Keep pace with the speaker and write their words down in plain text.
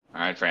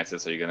right,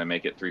 Francis, are you gonna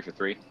make it 3 for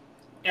 3?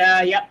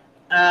 Yep.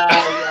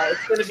 Yeah,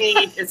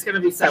 it's gonna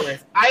be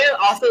Settlers. I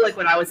also like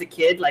when I was a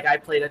kid, like I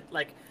played it,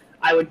 like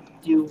I would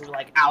do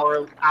like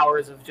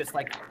hours of just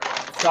like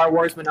Star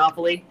Wars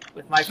Monopoly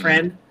with my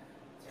friend.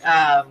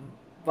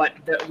 But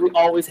we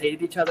always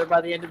hated each other by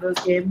the end of those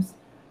games.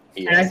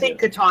 Yes, and I think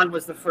Catan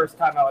was the first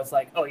time I was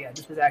like, oh yeah,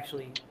 this is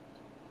actually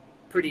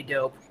pretty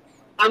dope.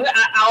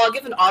 I'll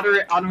give an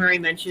honorary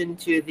mention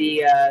to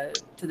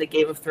the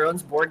Game of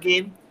Thrones board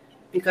game,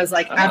 because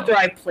like after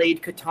I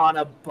played Catan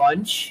a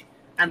bunch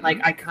and like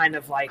I kind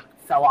of like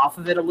fell off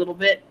of it a little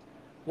bit,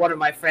 one of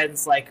my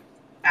friends like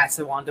asked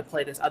if I wanted to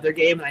play this other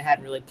game, and I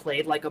hadn't really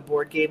played like a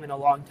board game in a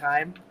long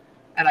time,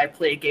 and I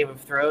played Game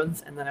of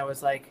Thrones, and then I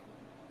was like,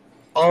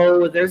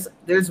 oh,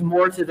 there's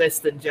more to this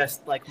than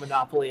just like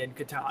Monopoly and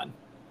Catan.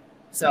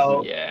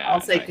 So I'll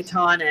say nice.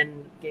 Catan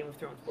and Game of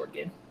Thrones board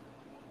game.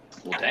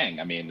 Well, dang.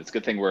 I mean, it's a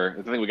good thing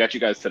we got you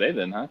guys today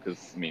then, huh?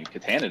 Because, I mean,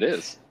 Catan it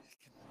is.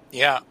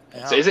 Yeah.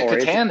 So is it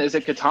Catan? Is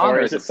it Catan or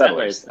is it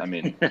Settlers? I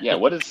mean, yeah,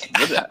 what is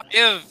that?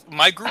 Yeah,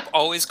 my group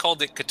always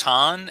called it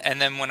Catan,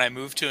 and then when I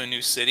moved to a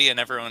new city and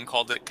everyone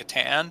called it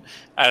Catan,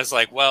 I was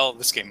like, well,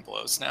 this game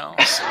blows now.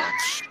 So.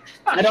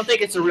 I don't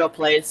think it's a real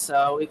place,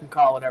 so we can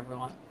call it whatever we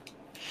want.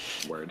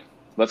 Word.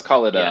 Let's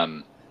call it, it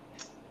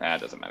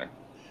doesn't matter.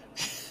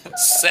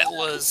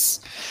 Settlers.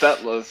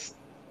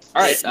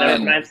 All right.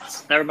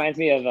 That reminds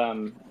me of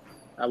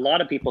a lot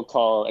of people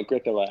call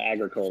Agricola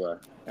Agricola,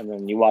 and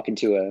then you walk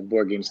into a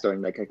board game store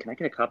and like, can I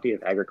get a copy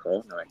of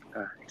Agricola? And they're like,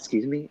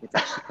 excuse me, it's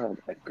actually called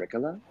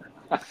Agricola.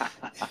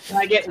 Can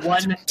I get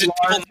one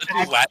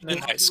large Latin in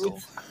high school?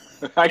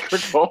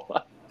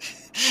 Agricola.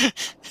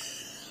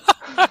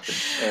 I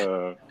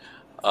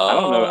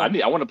don't know.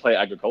 I want to play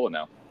Agricola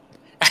now.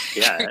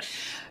 Yeah.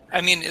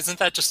 I mean, isn't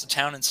that just a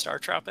town in Star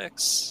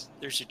Tropics?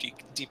 There's your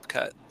deep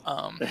cut.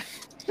 I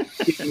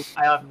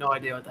have no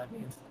idea what that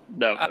means.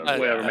 No,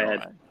 whatever,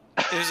 man.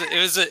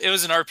 It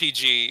was an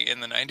RPG in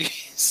the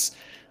 90s.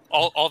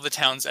 All the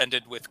towns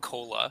ended with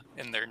cola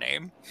in their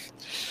name.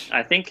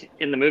 I think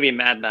in the movie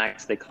Mad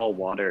Max they call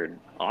water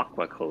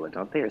aqua cola,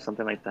 don't they, or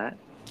something like that?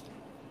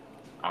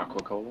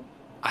 Aqua cola?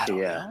 I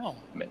don't know.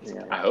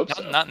 Yeah. I hope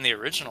so. Not in the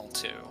original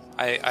two.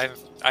 I've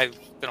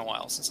been a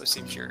while since I've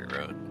seen Fury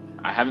Road.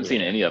 I haven't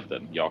seen any of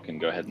them. Y'all can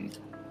go ahead and.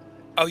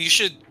 Oh, you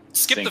should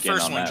skip the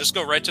first one. That. Just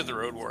go right to the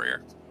Road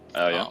Warrior.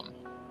 Oh yeah.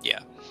 Yeah.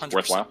 100%.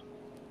 Worthwhile.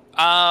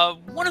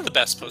 One of the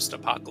best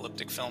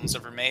post-apocalyptic films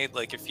ever made.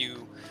 Like, if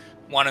you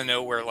want to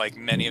know where like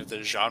many of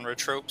the genre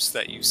tropes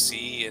that you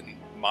see in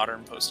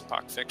modern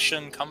post-apoc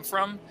fiction come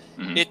from,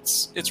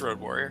 it's Road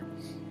Warrior.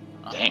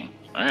 Dang.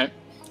 All right.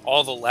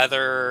 All the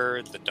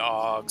leather, the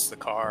dogs, the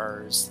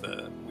cars,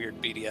 the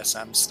weird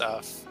BDSM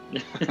stuff,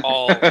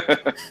 all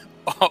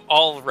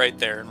right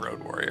there in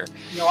Road Warrior.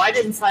 No, I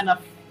didn't sign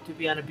up to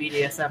be on a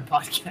BDSM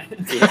podcast.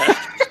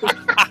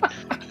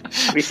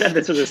 We said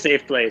this was a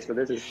safe place, but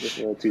this is just a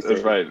little too safe.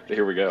 That's right.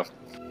 Here we go.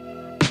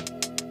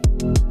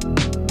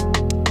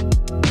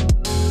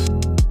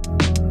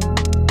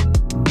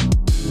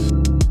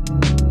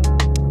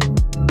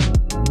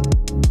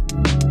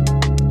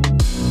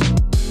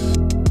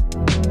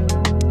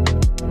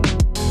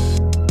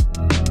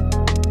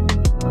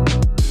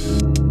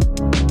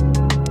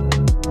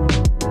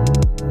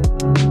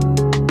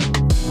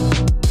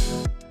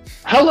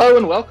 Hello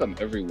and welcome,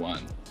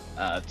 everyone,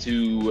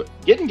 to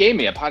Gettin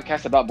Gamey, a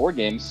podcast about board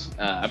games.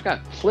 I've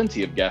got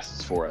plenty of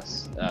guests for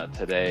us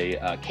today.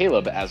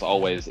 Caleb, as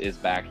always, is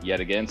back yet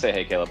again. Say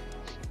hey, Caleb.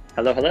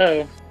 Hello,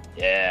 hello.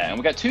 Yeah, and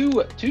we got two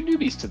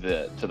newbies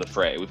to the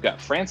fray. We've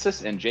got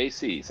Francis and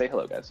JC. Say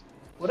hello, guys.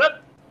 What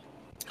up?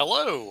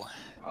 Hello.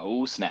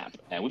 Oh, snap.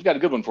 And we've got a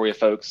good one for you,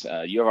 folks.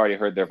 You have already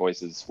heard their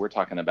voices. We're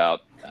talking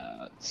about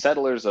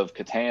Settlers of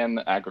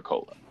Catan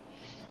Agricola.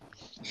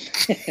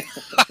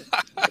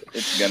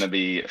 It's going to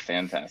be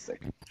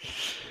fantastic.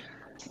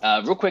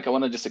 Real quick, I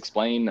want to just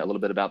explain a little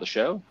bit about the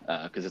show,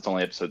 because it's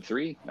only episode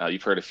 3.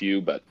 You've heard a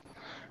few, but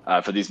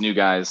for these new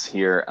guys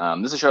here,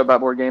 this is a show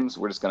about board games.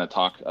 We're just going to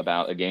talk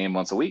about a game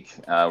once a week.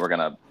 We're going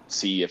to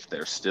see if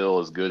they're still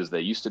as good as they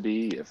used to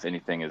be, if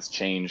anything has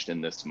changed in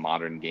this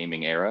modern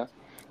gaming era.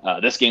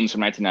 This game's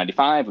from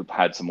 1995. We've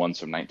had some ones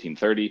from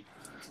 1930,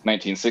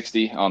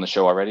 1960 on the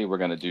show already. We're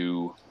going to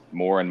do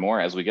more and more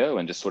as we go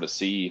and just sort of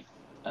see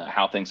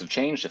how things have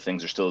changed, if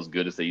things are still as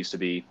good as they used to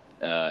be,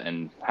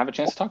 and have a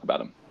chance to talk about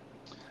them.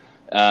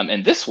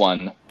 And this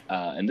one,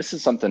 and this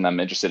is something I'm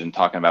interested in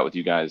talking about with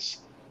you guys.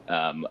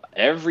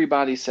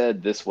 Everybody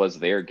said this was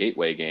their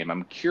gateway game.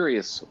 I'm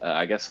curious,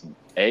 I guess,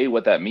 A,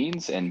 what that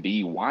means, and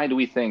B, why do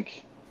we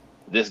think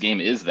this game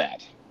is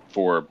that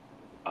for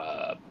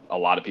a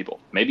lot of people,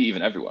 maybe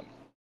even everyone?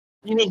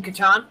 You mean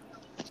Catan?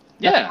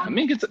 Yeah, I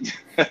mean, it's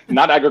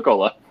not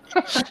Agricola.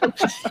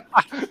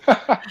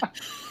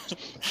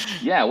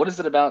 Yeah, what is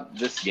it about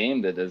this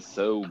game that is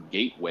so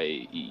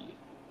gateway-y?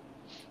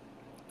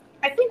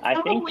 I think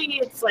probably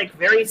it's like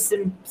very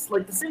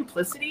like the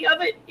simplicity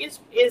of it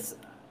is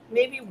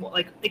maybe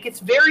like it's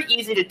very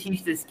easy to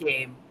teach this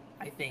game,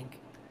 I think.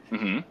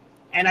 Mm-hmm.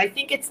 And I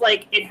think it's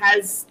like it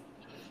has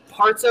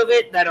parts of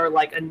it that are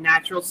like a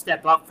natural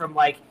step up from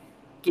like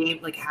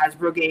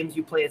Hasbro games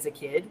you play as a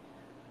kid.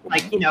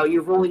 Like, you know,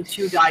 you're rolling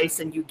 2 dice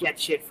and you get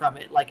shit from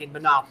it, like in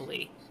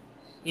Monopoly.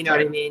 You know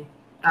what I mean?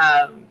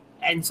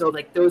 And so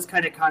like those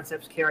kind of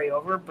concepts carry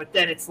over, but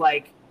then it's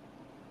like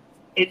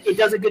it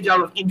does a good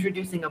job of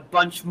introducing a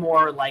bunch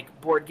more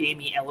like board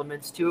gamey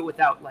elements to it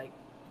without like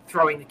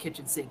throwing the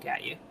kitchen sink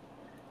at you.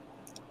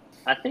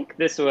 I think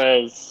this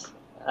was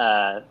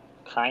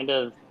kind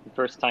of the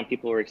first time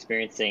people were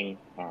experiencing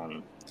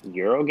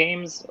Euro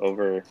games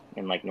over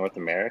in like North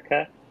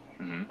America.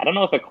 Mm-hmm. I don't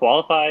know if it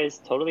qualifies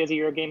totally as a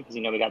Euro game because,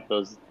 you know, we got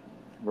those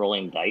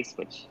rolling dice,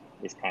 which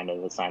is kind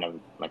of a sign of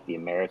like the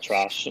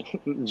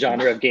Ameritrash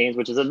genre of games,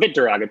 which is a bit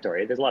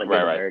derogatory. There's a lot of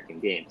good American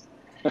games.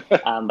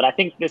 But I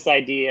think this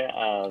idea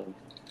of,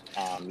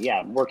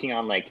 working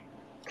on like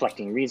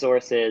collecting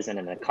resources and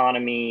an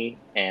economy,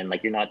 and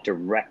like you're not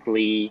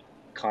directly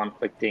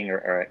conflicting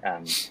or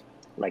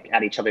like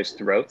at each other's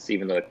throats,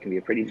 even though it can be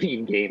a pretty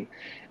mean game.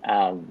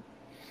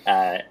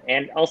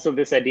 And also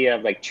this idea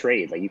of like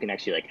trade, like you can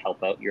actually like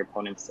help out your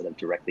opponents instead of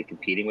directly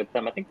competing with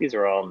them. I think these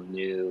are all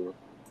new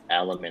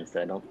elements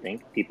that I don't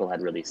think people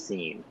had really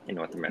seen in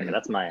North America. Mm-hmm.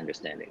 That's my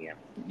understanding. Yeah.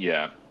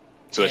 Yeah.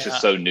 So it's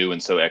just so new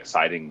and so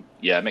exciting.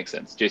 Yeah, it makes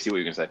sense. JC, what were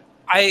you gonna say?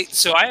 I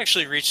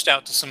actually reached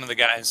out to some of the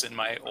guys in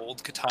my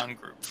old Catan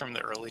group from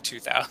the early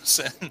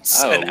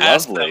 2000s and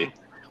asked them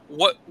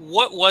what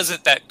was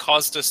it that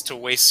caused us to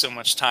waste so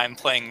much time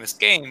playing this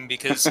game,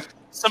 because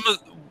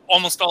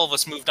almost all of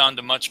us moved on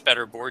to much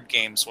better board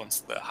games once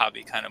the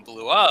hobby kind of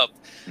blew up.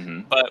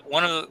 Mm-hmm. But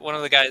one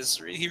of the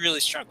guys, he really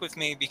struck with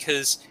me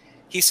because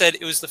he said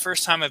it was the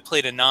first time I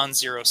played a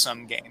non-zero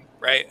sum game,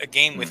 right? A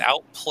game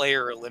without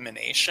player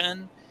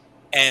elimination.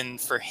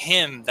 And for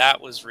him, that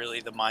was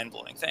really the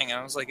mind-blowing thing. And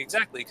I was like,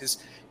 exactly,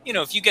 because, you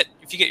know, if you get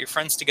your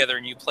friends together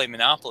and you play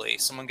Monopoly,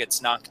 someone gets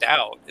knocked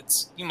out,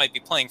 you might be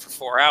playing for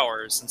 4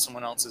 hours and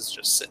someone else is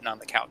just sitting on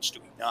the couch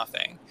doing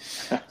nothing.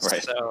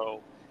 Right.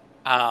 So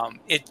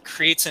it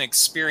creates an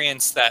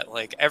experience that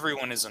like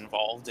everyone is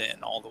involved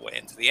in all the way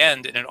into the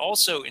end. And it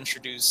also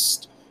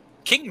introduced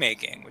king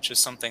making, which is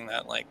something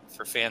that, like,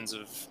 for fans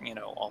of, you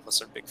know, all of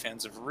us are big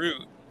fans of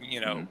Root,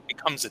 you know,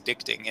 becomes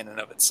addicting in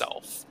and of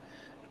itself.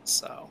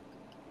 So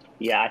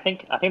yeah, I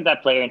think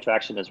that player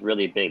interaction is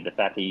really big. The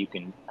fact that you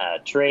can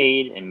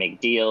trade and make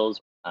deals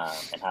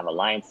and have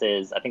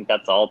alliances, I think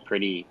that's all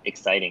pretty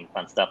exciting,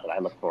 fun stuff that I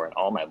look for in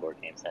all my board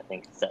games. I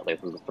think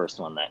Settlers was the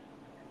first one that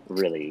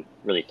really,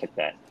 really took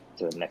that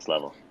to the next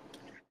level.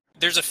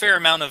 There's a fair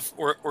amount of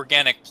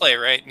organic play,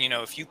 right? You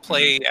know, if you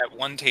play at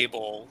one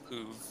table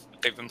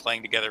they've been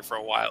playing together for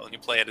a while, and you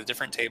play at a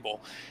different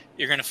table,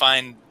 you're going to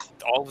find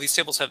all of these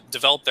tables have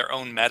developed their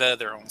own meta,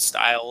 their own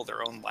style,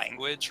 their own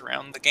language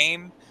around the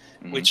game,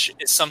 which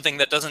is something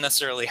that doesn't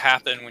necessarily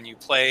happen when you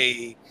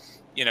play,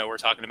 you know, we're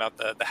talking about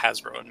the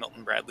Hasbro and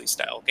Milton Bradley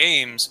style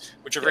games,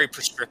 which are very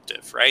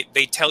prescriptive, right?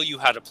 They tell you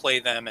how to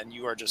play them and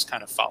you are just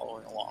kind of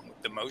following along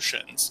with the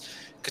motions.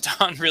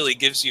 Catan really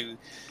gives you,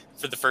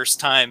 for the first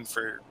time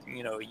for,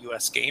 you know, a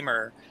US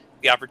gamer,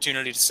 the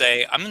opportunity to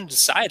say, I'm going to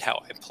decide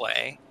how I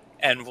play,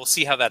 and we'll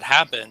see how that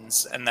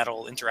happens, and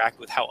that'll interact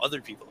with how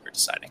other people are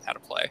deciding how to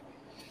play.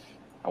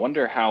 I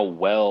wonder how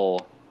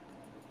well,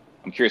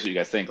 I'm curious what you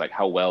guys think, like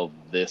how well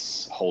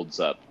this holds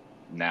up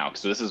now.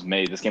 So this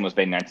game was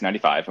made in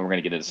 1995, and we're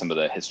going to get into some of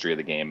the history of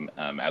the game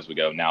as we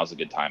go. Now's a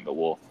good time, but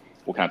we'll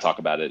kind of talk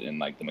about it in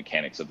like the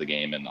mechanics of the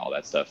game and all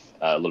that stuff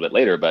a little bit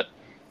later. But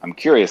I'm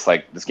curious,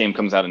 like this game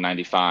comes out in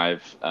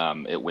 95,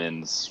 it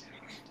wins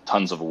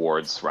tons of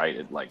awards, right?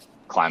 It like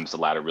climbs the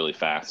ladder really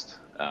fast.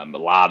 A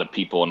lot of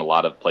people in a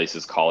lot of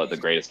places call it the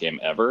greatest game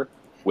ever,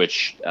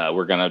 which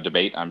we're going to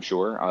debate, I'm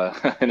sure,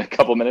 in a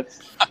couple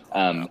minutes.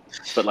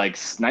 But like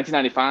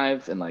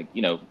 1995 and like,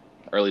 you know,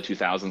 early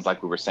 2000s,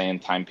 like we were saying,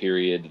 time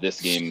period,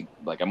 this game,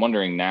 like I'm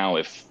wondering now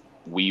if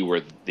we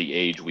were the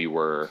age we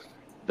were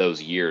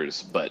those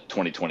years, but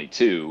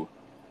 2022,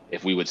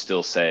 if we would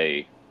still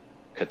say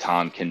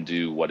Catan can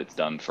do what it's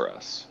done for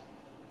us,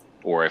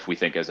 or if we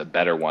think as a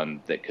better one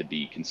that could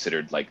be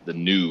considered like the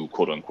new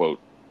quote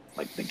unquote,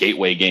 like the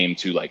gateway game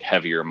to like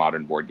heavier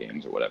modern board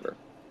games or whatever.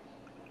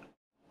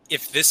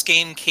 If this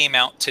game came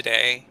out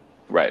today,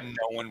 right,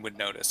 no one would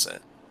notice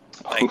it.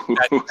 Like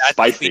that's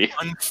spicy. The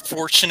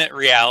unfortunate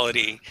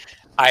reality.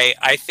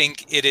 I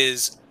think it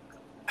is.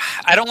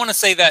 I don't want to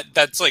say that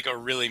that's like a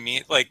really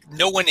mean, like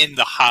no one in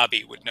the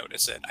hobby would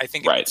notice it. I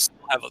think it would still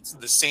have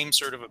the same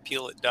sort of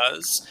appeal it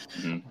does,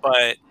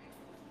 but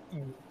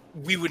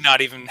we would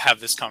not even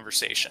have this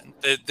conversation.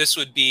 This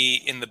would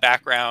be in the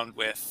background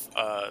with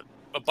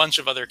a bunch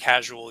of other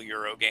casual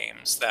Euro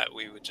games that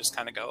we would just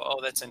kind of go, oh,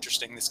 that's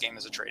interesting. This game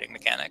is a trading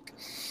mechanic.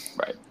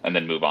 Right. And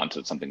then move on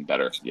to something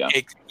better. Yeah.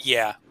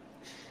 Yeah.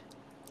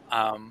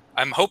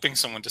 I'm hoping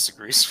someone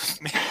disagrees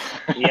with me.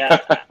 Yeah,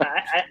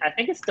 I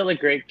think it's still a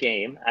great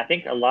game. I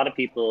think a lot of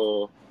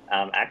people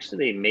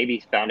actually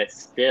maybe found it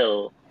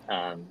still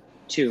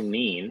too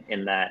mean,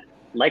 in that,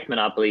 like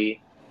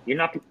Monopoly, you're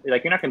not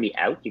going to be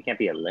out. You can't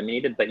be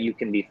eliminated, but you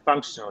can be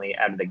functionally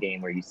out of the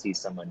game where you see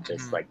someone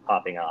just like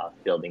popping off,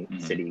 building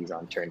cities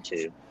on turn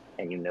 2.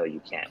 and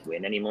you can't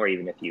win anymore,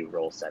 even if you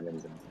roll 7s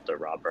and the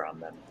robber on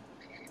them.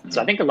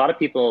 So I think a lot of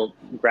people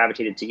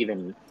gravitated to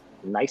even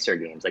nicer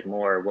games, like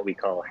more what we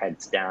call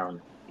heads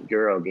down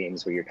Euro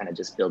games, where you're kind of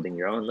just building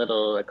your own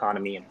little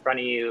economy in front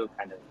of you,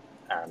 kind of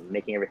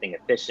making everything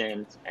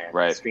efficient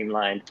and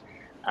streamlined.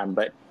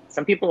 But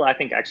some people, I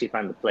think, actually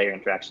find the player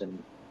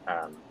interaction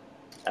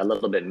a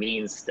little bit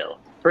mean still.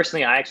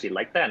 Personally, I actually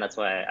like that, and that's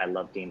why I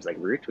love games like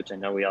Root, which I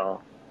know we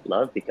all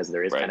love, because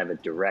there is kind of a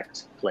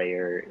direct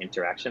player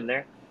interaction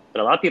there. But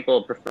a lot of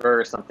people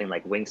prefer something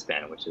like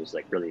Wingspan, which is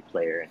like really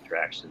player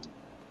interaction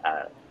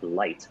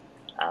light.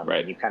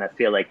 And you kind of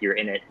feel like you're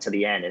in it to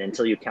the end, and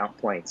until you count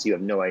points, you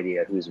have no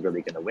idea who's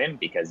really going to win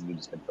because you've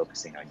just been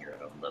focusing on your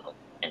own little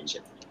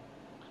engine.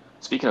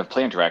 Speaking of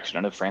player interaction,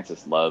 I know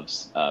Francis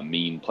loves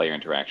mean player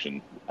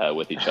interaction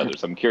with each other.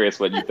 So I'm curious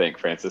what you think,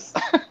 Francis.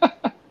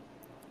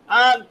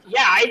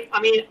 Yeah,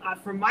 I mean,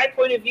 from my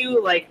point of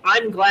view, like,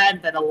 I'm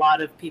glad that a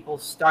lot of people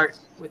start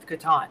with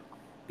Catan,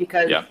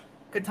 because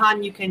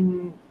Catan, you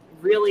can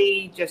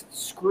really just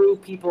screw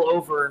people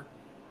over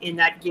in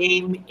that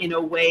game in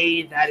a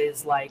way that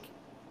is, like,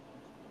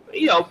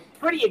 you know,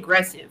 pretty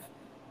aggressive.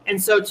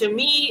 And so to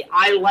me,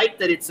 I like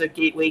that it's a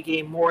gateway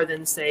game more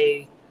than,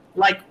 say,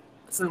 like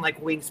something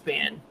like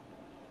Wingspan.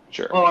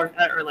 Sure. Or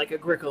like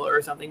Agricola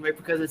or something, right?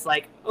 Because it's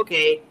like,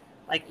 okay,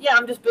 like, yeah,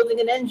 I'm just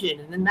building an engine,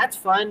 and then that's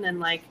fun, and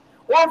like,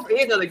 or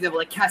here's another example,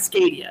 like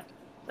Cascadia.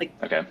 Like,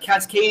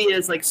 Cascadia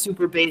is like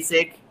super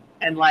basic,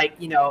 and like,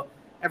 you know,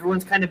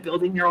 everyone's kind of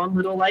building their own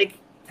little like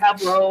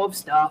tableau of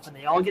stuff, and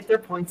they all get their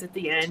points at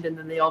the end, and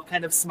then they all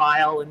kind of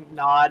smile and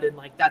nod, and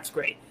like, that's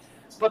great.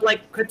 But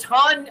like,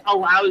 Catan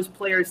allows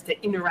players to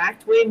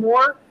interact way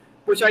more,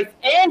 which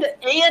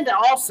and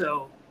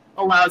also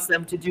allows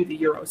them to do the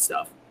Euro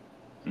stuff.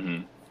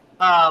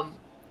 Mm-hmm.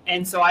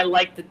 And so I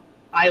like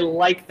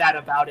that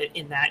about it,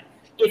 in that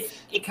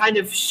if it kind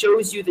of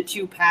shows you the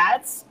two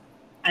paths,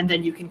 and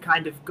then you can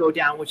kind of go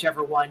down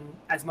whichever one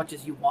as much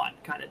as you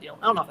want, kind of deal.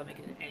 I don't know if that makes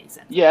any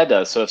sense. Yeah, it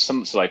does. So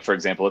so like, for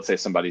example, let's say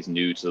somebody's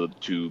new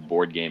to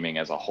board gaming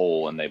as a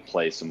whole, and they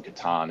play some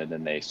Catan, and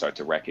then they start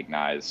to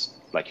recognize,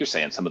 like you're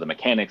saying, some of the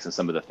mechanics and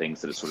some of the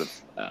things that it sort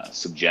of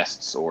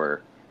suggests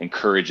or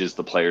encourages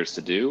the players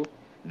to do.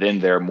 Then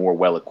they're more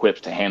well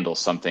equipped to handle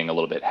something a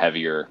little bit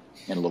heavier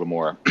and a little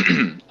more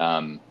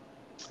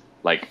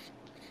like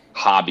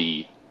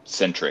hobby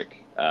centric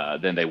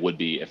than they would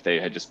be if they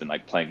had just been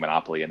like playing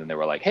Monopoly, and then they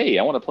were like, hey,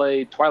 I want to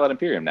play Twilight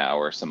Imperium now,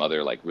 or some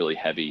other like really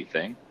heavy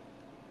thing.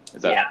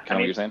 Is that kind of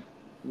what you're saying?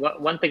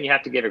 One thing you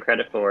have to give it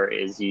credit for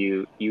is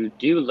you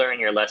do learn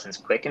your lessons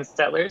quick in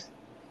Settlers.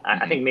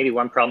 I think maybe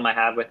one problem I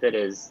have with it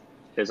is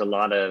there's a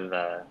lot of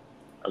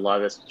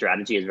the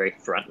strategy is very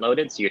front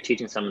loaded. So you're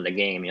teaching someone the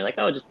game. You're like,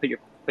 oh, just put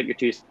your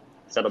 2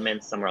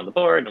 settlements somewhere on the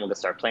board, and we'll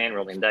just start playing,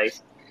 rolling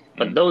dice.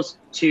 But those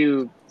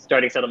 2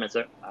 starting settlements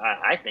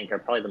I think are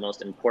probably the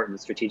most important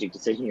strategic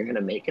decision you're going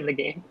to make in the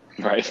game.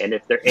 Right. And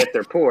if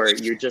they're poor,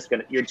 you're just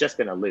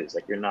gonna lose.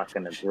 Like, you're not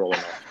going to roll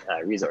enough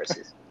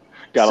resources.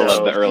 Gotta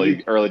love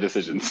the early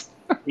decisions.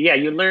 Yeah,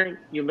 you learn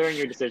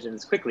your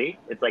decisions quickly.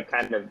 It's like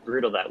kind of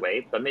brutal that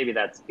way, but maybe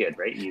that's good,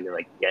 right? You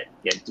like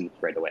get deep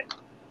right away.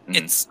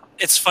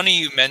 It's funny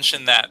you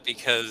mentioned that,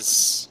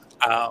 because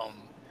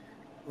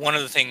one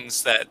of the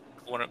things that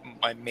one of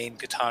my main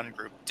Catan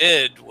group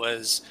did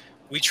was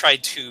we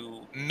tried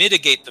to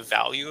mitigate the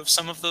value of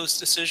some of those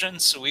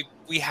decisions. So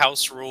we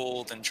house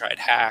ruled and tried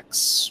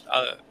hacks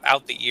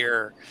out the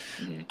ear.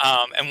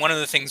 And one of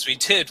the things we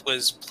did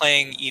was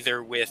playing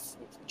either with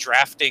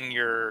drafting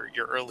your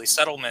early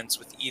settlements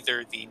with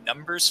either the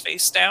numbers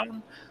face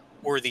down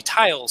or the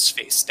tiles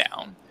face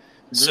down.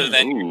 So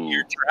then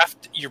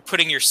you're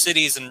putting your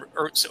cities and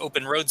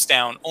open roads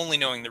down only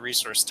knowing the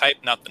resource type,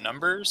 not the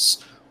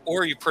numbers,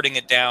 or you're putting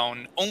it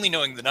down only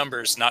knowing the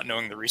numbers, not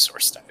knowing the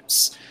resource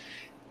types.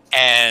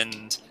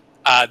 And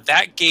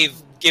that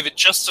gave it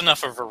just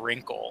enough of a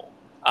wrinkle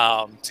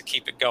to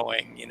keep it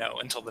going, you know,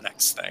 until the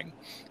next thing.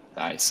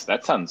 Nice.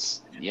 That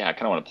sounds, I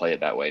kind of want to play it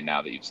that way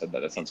now that you've said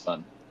that. That sounds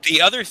fun. The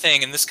other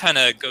thing, and this kind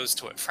of goes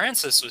to what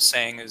Francis was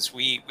saying, is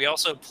we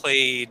also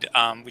played,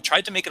 we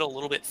tried to make it a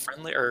little bit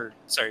friendly, or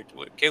sorry,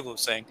 what Caleb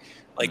was saying,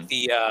 like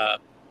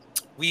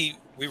we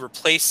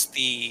replaced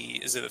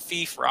is it a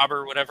thief,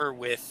 robber, whatever,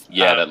 with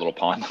that little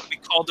pawn. We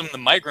called him the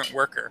migrant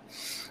worker.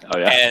 Oh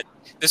yeah. And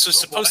this was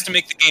supposed to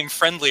make the game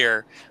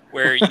friendlier,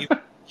 where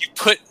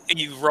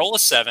you roll a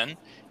 7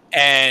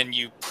 and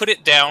you put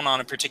it down on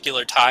a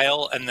particular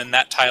tile, and then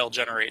that tile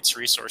generates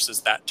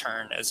resources that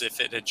turn as if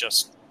it had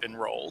just been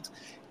rolled.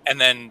 And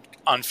then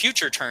on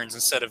future turns,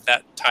 instead of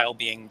that tile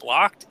being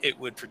blocked, it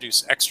would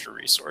produce extra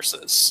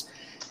resources.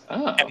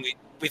 Oh. And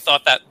we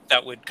thought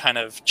that would kind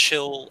of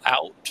chill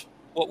out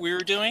what we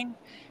were doing.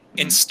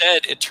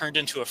 Instead, it turned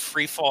into a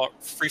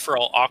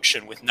free-for-all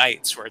auction with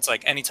knights, where it's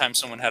like anytime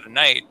someone had a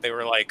knight, they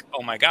were like,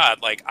 "Oh my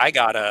god! Like I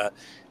gotta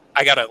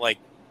like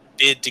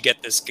bid to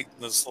get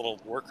this little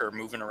worker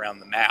moving around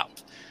the map,"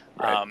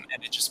 and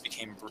it just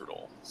became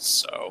brutal.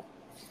 So,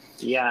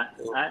 yeah,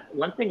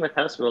 one thing with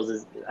house rules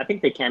is I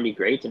think they can be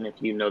great, and if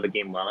you know the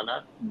game well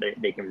enough,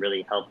 they can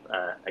really help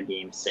a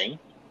game sing.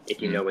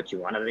 if you know what you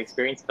want out of the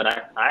experience.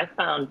 But I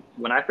found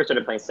when I first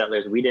started playing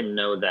Settlers, we didn't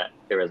know that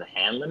there was a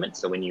hand limit.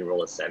 So when you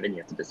roll a 7, you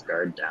have to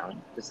discard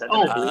down to 7.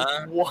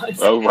 What?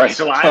 Oh, right.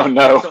 So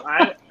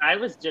I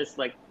was just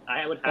like,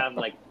 I would have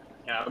like,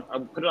 I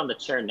would put it on the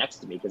chair next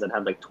to me because I'd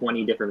have like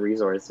 20 different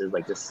resources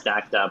like just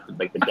stacked up.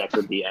 Like the deck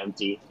would be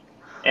empty,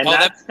 and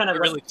that's kind of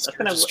really that's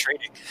kind of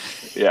trading.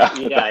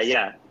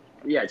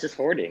 Yeah, it's just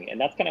hoarding, and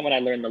that's kind of when I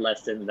learned the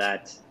lesson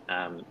that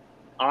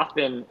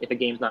often if a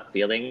game's not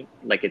feeling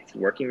like it's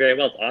working very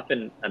well, it's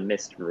often a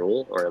missed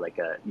rule or like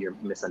you're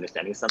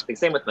misunderstanding something.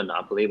 Same with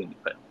Monopoly when you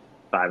put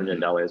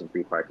 $500 in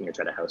free parking or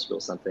try to house rule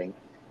something.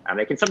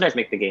 It can sometimes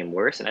make the game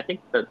worse, and I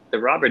think the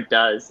robber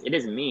it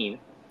is mean,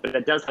 but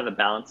it does have a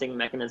balancing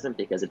mechanism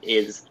because it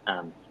is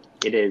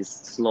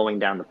slowing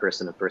down the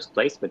person in first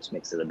place, which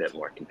makes it a bit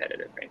more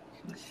competitive, right?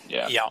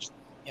 Yeah.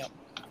 Yeah.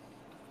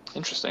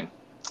 Interesting.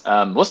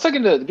 Let's get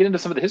into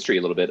some of the history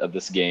a little bit of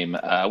this game. We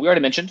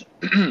already mentioned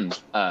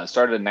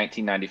started in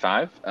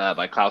 1995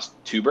 by Klaus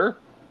Tuber,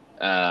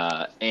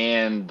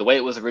 and the way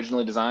it was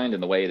originally designed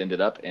and the way it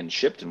ended up and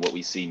shipped and what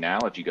we see now,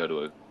 if you go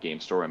to a game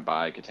store and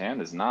buy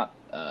Catan, is not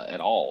at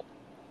all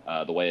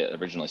the way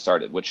it originally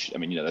started. Which, I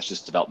mean, that's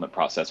just development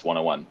process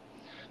 101.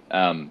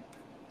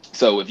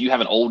 So if you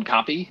have an old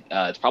copy,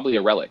 it's probably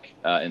a relic,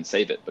 and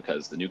save it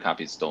because the new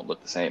copies don't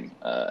look the same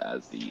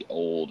as the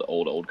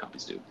old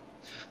copies do.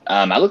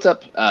 I looked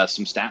up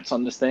some stats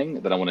on this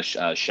thing that I want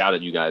to shout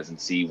at you guys and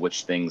see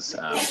which things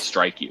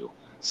strike you.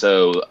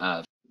 So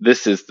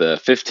this is the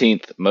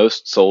 15th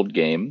most sold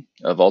game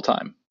of all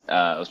time. It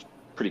was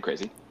pretty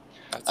crazy.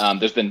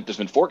 There's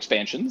been 4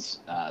 expansions,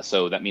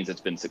 so that means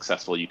it's been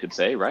successful. You could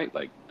say, right?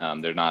 Like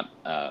they're not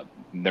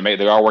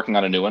they are working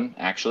on a new one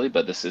actually,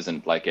 but this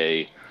isn't like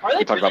we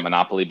talked about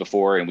Monopoly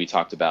before, and we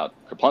talked about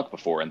Kerplunk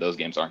before, and those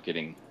games aren't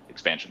getting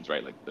expansions,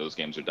 right? Like those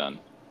games are done.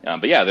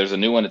 But yeah, there's a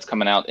new one. It's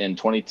coming out in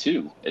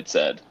 22. It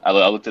said. I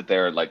looked at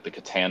their the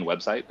Catan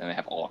website, and they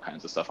have all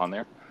kinds of stuff on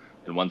there.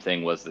 And one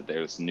thing was that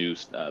there's a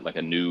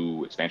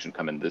new expansion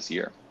coming this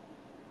year.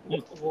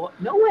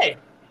 No way.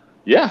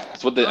 Yeah,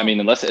 that's what I mean.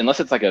 Unless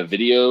it's like a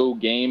video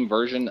game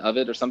version of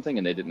it or something,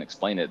 and they didn't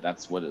explain it,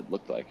 that's what it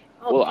looked like.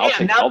 Oh, well,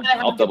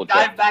 I'll double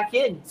check. Dive back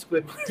in,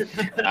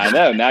 Squidward. I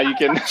know. Now you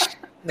can.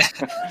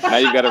 Now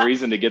you've got a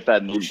reason to get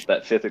that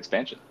 5th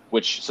expansion.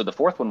 So the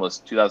 4th one was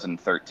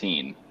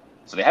 2013.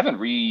 So they haven't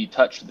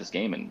retouched this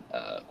game in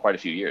quite a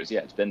few years.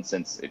 Yeah, it's been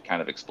since it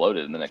kind of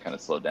exploded, and then it kind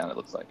of slowed down, it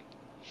looks like.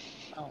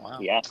 Oh, wow.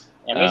 Yeah.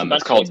 And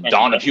it's called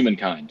Dawn of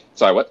Humankind.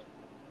 Sorry, what?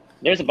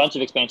 There's a bunch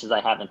of expansions I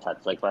haven't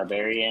touched, like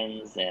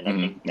Barbarians, and I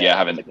think I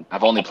haven't.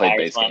 I've only played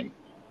base game.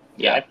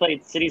 Yeah, I've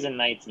played Cities and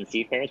Knights and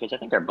Seafarers, which I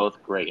think are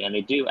both great, and they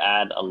do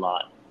add a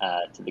lot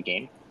to the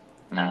game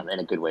in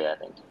a good way, I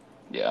think.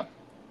 Yeah.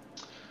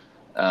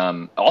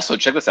 Also,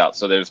 check this out.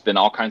 So there's been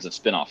all kinds of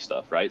spin-off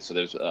stuff, right? So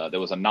there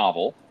was a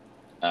novel.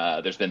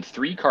 There's been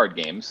 3 card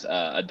games,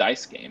 a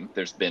dice game.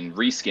 There's been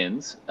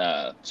reskins.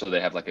 So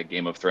they have like a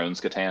Game of Thrones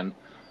Catan,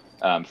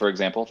 for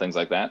example, things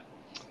like that.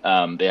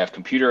 They have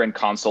computer and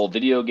console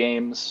video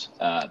games.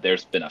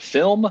 There's been a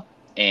film,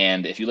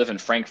 and if you live in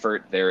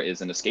Frankfurt, there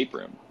is an escape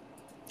room.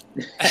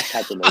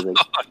 That's amazing.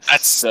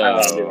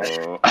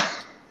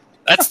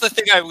 That's the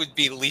thing I would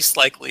be least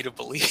likely to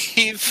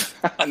believe.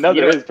 No,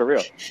 there is, for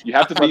real. You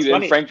have to be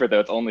in Frankfurt, though.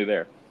 It's only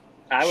there.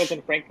 I was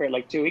in Frankfurt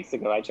like 2 weeks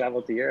ago. I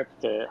traveled to Europe,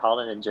 to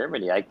Holland and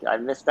Germany. I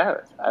missed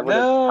out. I would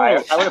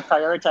have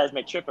prioritized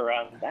my trip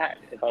around that.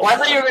 I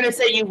thought you were going to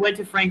say you went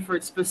to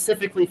Frankfurt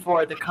specifically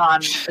for the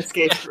con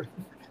escape room.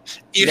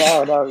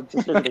 No,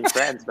 just visiting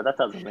friends, but that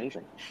sounds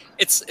amazing.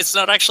 It's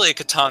not actually a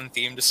Catan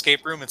themed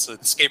escape room. It's an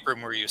escape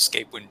room where you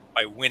escape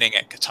by winning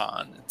at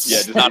Catan.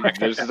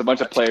 There's just a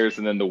bunch of players,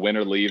 and then the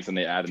winner leaves, and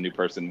they add a new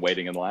person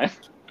waiting in line.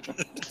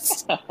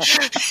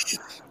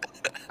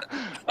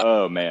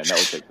 Oh man, that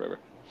would take forever.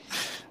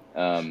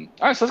 All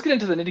right, so let's get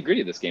into the nitty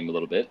gritty of this game a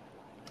little bit.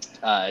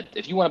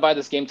 If you want to buy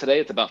this game today,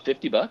 it's about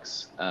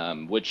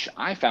 $50, which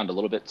I found a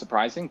little bit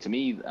surprising to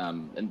me.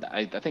 And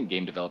I think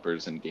game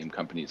developers and game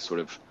companies sort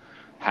of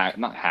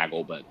not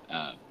haggle, but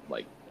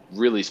like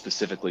really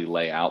specifically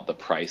lay out the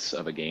price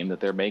of a game that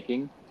they're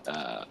making.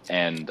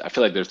 And I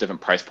feel like there's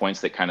different price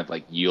points that kind of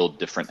like yield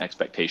different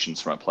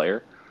expectations from a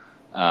player.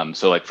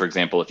 So like, for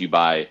example, if you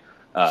buy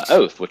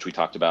Oath, which we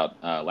talked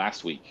about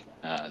last week,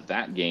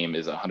 that game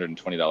is a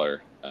 $120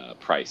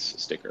 price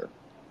sticker.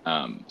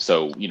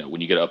 So,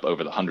 when you get up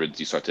over the hundreds,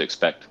 you start to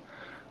expect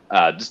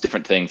just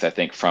different things, I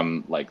think,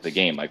 from like the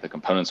game. Like the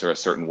components are a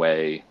certain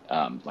way,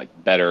 like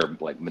better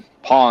like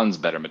pawns,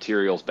 better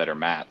materials, better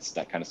mats,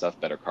 that kind of stuff,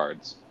 better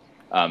cards.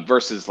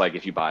 Versus like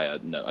if you buy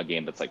a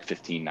game that's like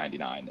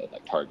 $15.99 at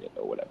like Target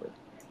or whatever.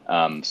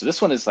 So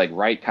this one is like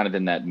right kind of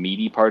in that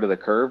meaty part of the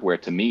curve where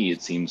to me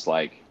it seems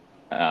like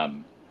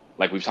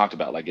we've talked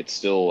about, like it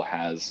still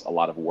has a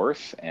lot of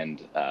worth and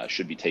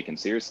should be taken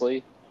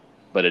seriously.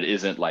 But it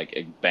isn't like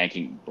a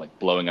banking, like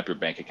blowing up your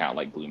bank account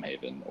like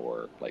Gloomhaven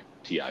or like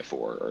TI4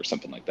 or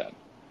something like that.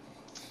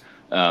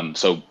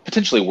 So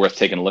potentially worth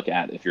taking a look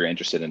at if you're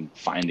interested in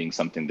finding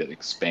something that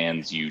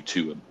expands you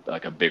to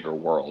a bigger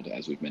world,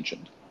 as we've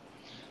mentioned.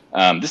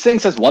 This thing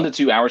says 1 to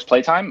 2 hours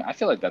playtime. I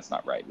feel like that's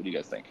not right. What do you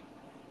guys think?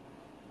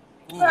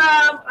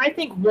 I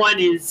think 1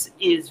 is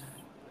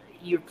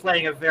you're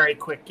playing a very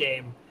quick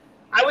game.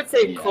 I would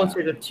say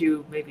closer to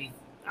 2, maybe.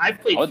 I've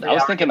played. I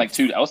was thinking like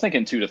 2. I was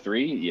thinking 2 to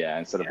 3. Yeah,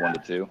 instead of 1 to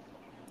 2.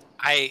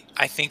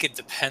 I think it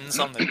depends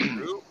on the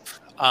group.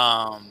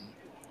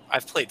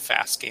 I've played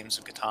fast games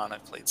of Catan.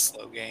 I've played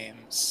slow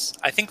games.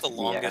 I think the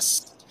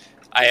longest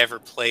I ever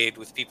played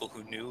with people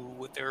who knew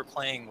what they were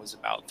playing was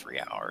about 3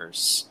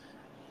 hours.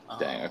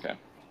 Dang. Okay.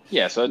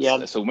 Yeah. So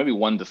maybe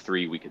 1 to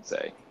 3 we could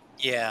say.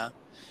 Yeah.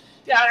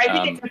 Yeah,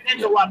 I think it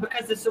depends a lot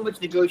because there's so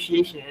much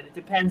negotiation in it. It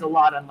depends a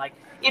lot on like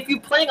if you're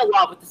playing a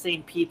lot with the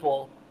same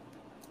people.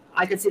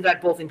 I could see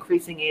that both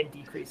increasing and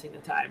decreasing the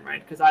time, right?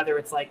 Because either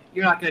it's like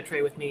you're not going to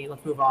trade with me,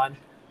 let's move on,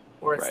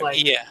 or it's like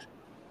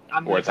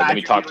or it's like let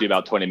me talk to you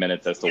about 20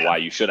 minutes as to why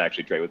you should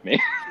actually trade with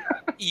me.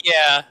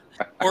 Yeah,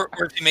 or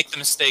if you make the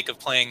mistake of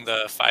playing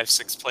the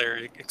 5-6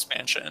 player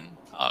expansion.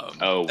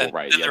 Then the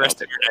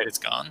rest of your night is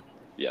gone.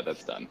 Yeah,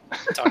 that's done.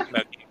 Talking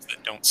about games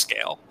that don't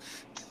scale.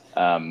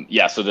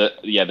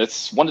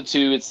 That's 1 to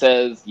 2. It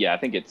says, I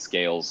think it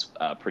scales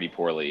pretty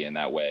poorly in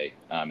that way,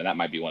 and that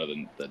might be one of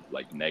the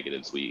like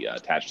negatives we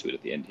attach to it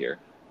at the end here.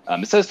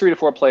 It says 3 to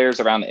 4 players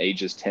around the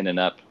ages 10 and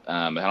up.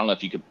 I don't know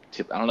if you could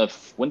tip. I don't know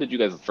when did you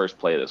guys first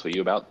play this? Were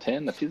you about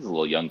 10? That feels a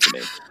little young to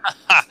me.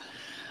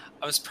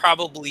 I was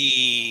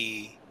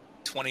probably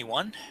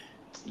 21.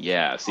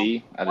 Yeah.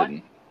 See, I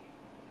didn't.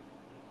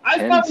 I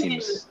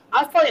was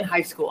probably in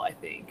high school. I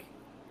think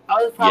I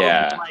was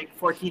probably like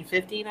 14,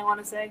 15. I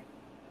want to say.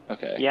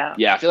 Okay. Yeah.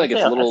 Yeah, I feel like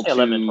it's a little too.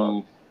 11,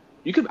 12.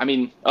 You could. I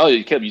mean,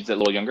 you could use it a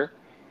little younger.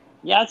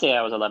 Yeah, I'd say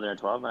I was 11 or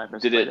 12 when I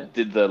first played it.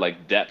 Did the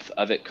like depth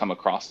of it come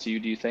across to you?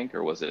 Do you think,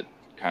 or was it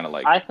kind of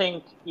like? I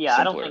think simpler?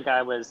 I don't think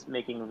I was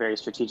making very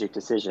strategic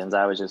decisions.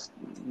 I was just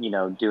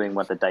doing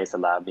what the dice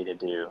allowed me to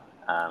do.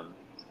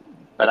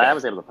 But I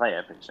was able to play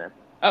it for sure.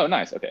 Oh,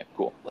 nice. Okay,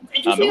 cool.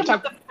 Did you think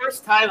about the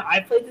first time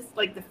I played this?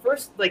 Like the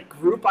first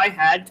group I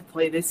had to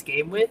play this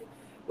game with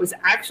was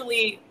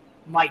actually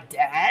my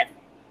dad.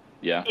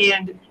 Yeah.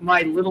 And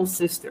my little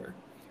sister,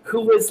 who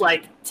was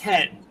like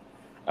 10.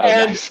 Oh,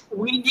 and nice.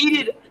 we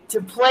needed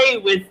to play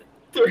with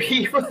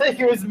 3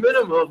 players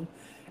minimum.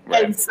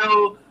 Right. And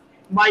so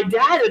my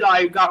dad and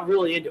I got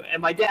really into it.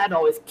 And my dad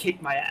always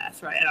kicked my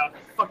ass, right? And I was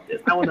like, fuck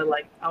this. I want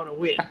to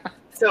win.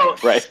 So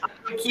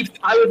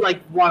I would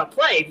like want to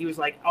play. And he was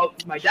like,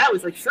 my dad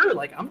was like, sure,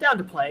 like I'm down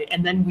to play.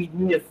 And then we'd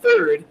need a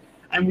third.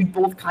 And we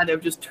both kind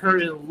of just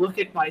turn and look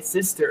at my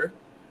sister.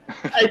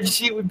 And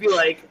she would be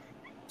like,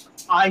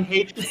 I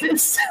hate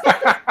this.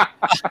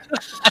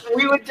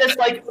 We would just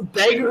like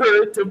beg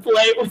her to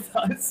play with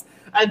us,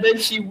 and then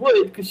she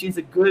would because she's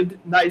a good,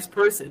 nice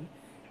person,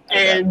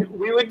 and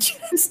we would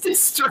just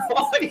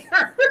destroy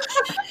her.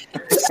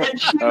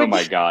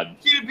 My God!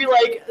 She would be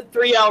like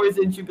 3 hours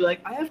in. She'd be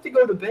like, "I have to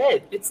go to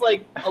bed. It's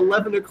like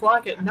 11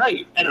 o'clock at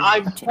night, and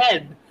I'm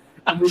 10."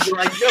 And we'd be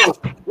like, "No,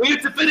 we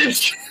have to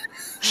finish."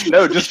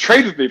 No, just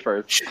trade with me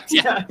first.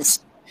 Yes.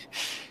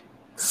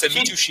 Send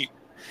me 2 sheep.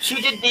 She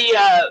did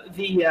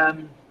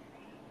the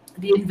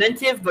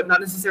inventive but not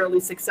necessarily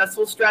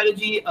successful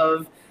strategy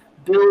of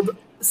build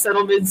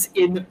settlements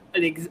in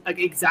an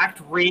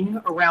exact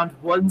ring around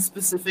one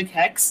specific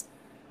hex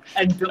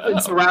and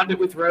surround it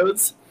with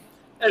roads.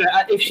 And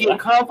if she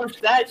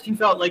accomplished that, she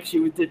felt like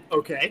she did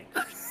okay.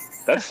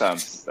 That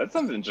sounds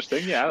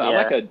interesting. Yeah,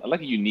 I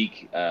like a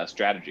unique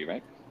strategy,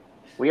 right?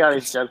 We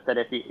always joked that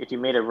if you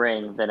made a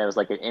ring, then it was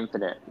like an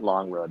infinite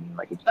long road.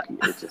 Like it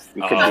just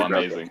you couldn't be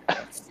amazing.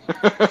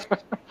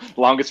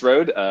 Longest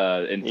road,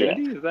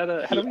 infinity. Yeah. Is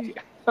that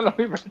how do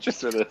we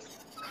register this?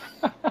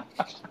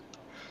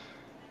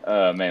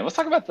 Man, let's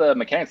talk about the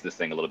mechanics of this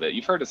thing a little bit.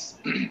 You've heard us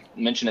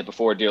mention it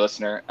before, dear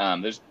listener.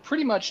 There's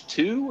pretty much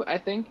 2. I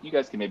think you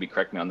guys can maybe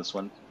correct me on this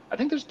one. I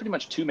think there's pretty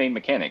much 2 main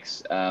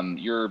mechanics.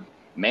 You're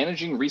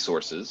managing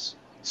resources,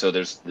 so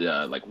there's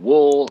the like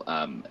wool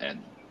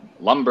and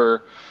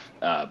lumber.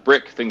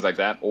 Brick, things like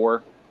that,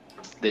 or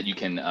that you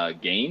can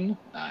gain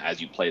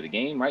as you play the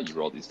game, right? You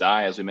roll these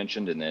die, as we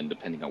mentioned, and then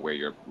depending on where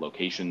your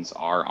locations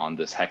are on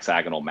this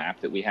hexagonal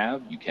map that we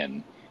have, you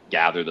can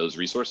gather those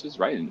resources,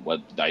 right? And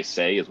what the dice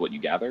say is what you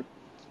gather.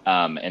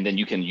 And then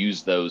you can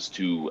use those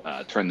to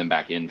turn them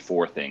back in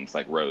for things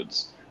like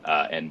roads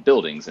and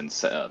buildings and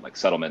like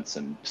settlements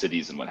and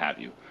cities and what have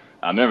you.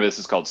 Remember, this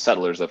is called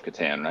Settlers of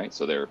Catan, right?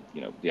 So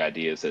the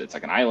idea is that it's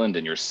like an island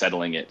and you're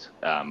settling it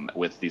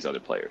with these other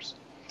players.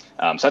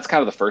 So that's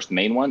kind of the first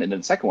main one. And then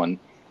the second one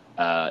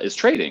is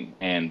trading.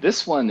 And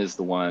this one is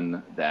the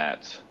one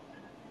that,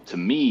 to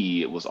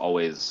me, was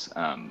always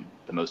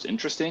the most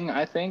interesting,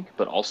 I think.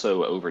 But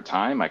also over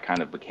time, I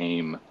kind of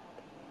became,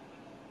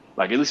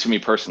 like, at least for me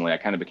personally, I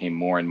kind of became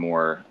more and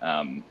more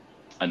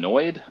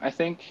annoyed, I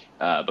think,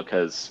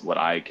 because what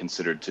I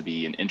considered to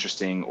be an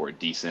interesting or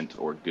decent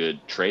or good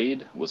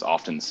trade was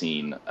often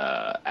seen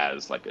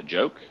as like a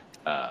joke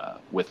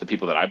with the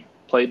people that I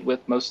played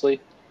with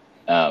mostly.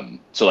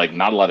 So like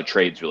not a lot of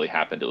trades really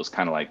happened. It was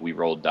kind of like we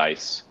rolled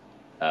dice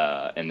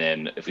And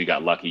then if you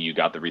got lucky, you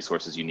got the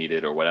resources you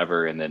needed or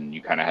whatever, and then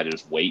you kind of had to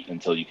just wait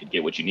until you could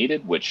get what you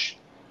needed, which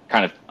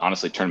kind of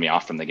honestly turned me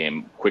off from the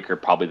game quicker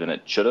probably than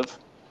it should have.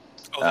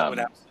 Oh, that would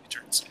absolutely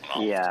turn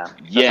someone off.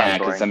 Yeah,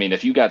 because I mean,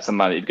 if you got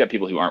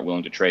people who aren't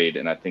willing to trade,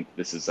 and I think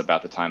this is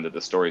about the time that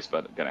the story's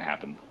going to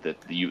happen,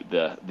 that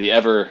the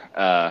ever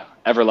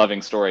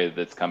loving story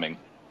that's coming.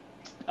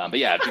 But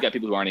yeah, if you got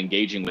people who aren't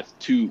engaging with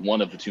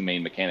one of the two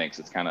main mechanics,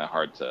 it's kind of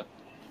hard to,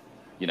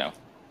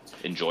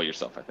 enjoy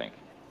yourself, I think.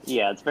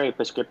 Yeah, it's very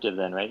prescriptive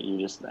then, right?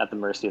 You're just at the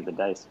mercy of the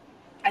dice.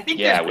 I think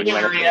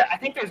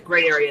there's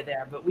gray area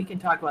there, but we can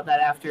talk about that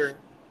after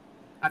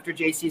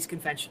JC's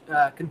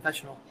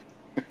confessional.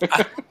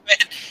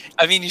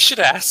 I mean, you should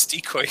ask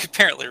Decoy. He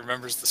apparently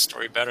remembers the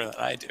story better than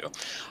I do.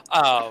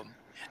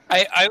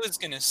 I was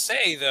going to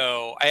say,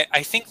 though,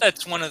 I think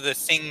that's one of the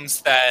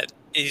things that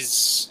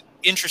is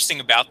interesting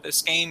about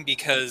this game,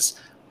 because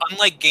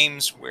unlike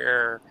games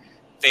where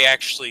they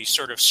actually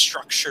sort of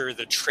structure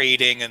the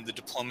trading and the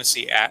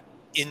diplomacy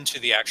into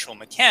the actual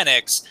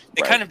mechanics,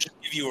 they kind of just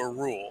give you a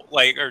rule,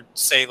 or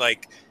say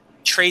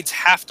trades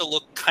have to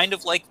look kind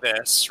of like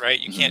this, right?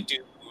 You can't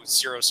do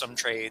zero-sum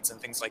trades and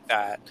things like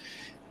that.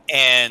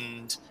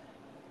 And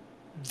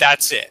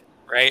that's it,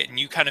 right? And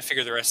you kind of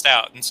figure the rest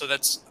out. And so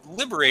that's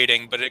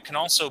liberating, but it can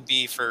also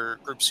be for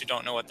groups who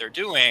don't know what they're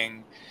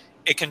doing.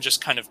 It can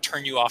just kind of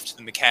turn you off to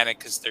the mechanic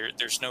because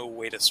there's no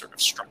way to sort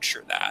of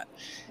structure that.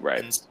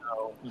 Right. And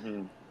so,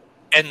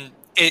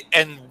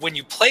 and when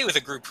you play with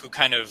a group who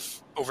kind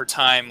of over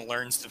time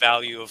learns the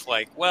value of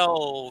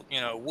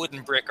wood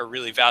and brick are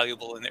really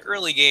valuable in the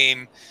early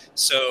game.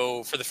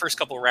 So for the first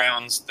couple of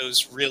rounds,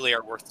 those really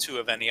are worth 2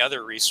 of any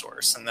other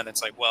resource. And then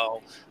it's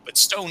but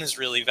stone is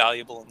really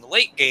valuable in the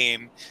late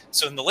game.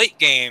 So in the late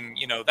game,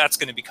 that's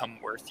going to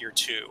become worth your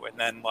 2. And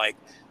then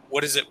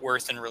what is it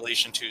worth in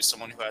relation to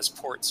someone who has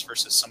ports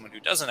versus someone who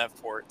doesn't have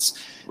ports?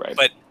 Right.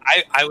 But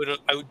I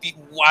would be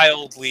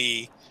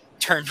wildly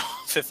turned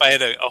off if I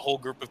had a whole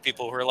group of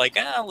people who are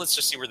let's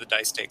just see where the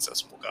dice takes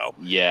us, we'll go.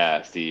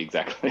 Yeah, see,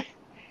 exactly.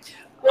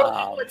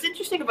 Well, what's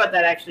interesting about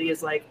that actually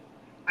is I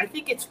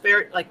think it's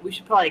fair, we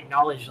should probably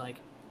acknowledge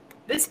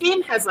this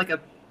game has a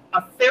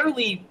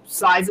fairly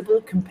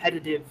sizable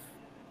competitive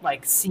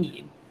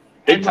scene.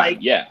 Big time.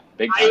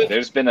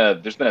 There's been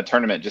a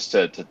tournament, just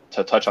to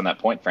touch on that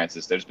point,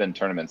 Francis. There's been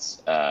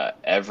tournaments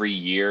every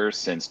year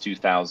since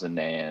 2000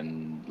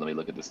 and let me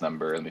look at this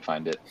number. Let me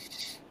find it.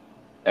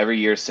 Every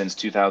year since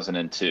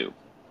 2002,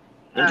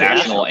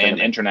 national and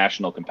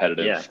international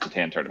competitive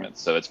Catan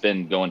tournaments. So it's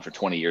been going for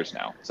 20 years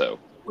now. So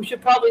we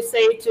should probably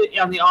say,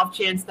 on the off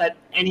chance that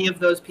any of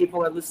those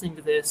people are listening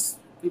to this,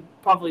 we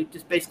probably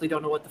just basically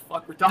don't know what the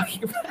fuck we're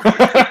talking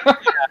about.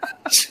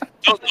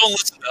 Don't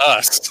listen to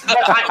us.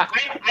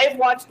 I've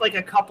watched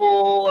a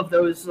couple of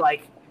those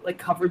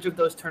coverage of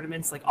those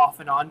tournaments off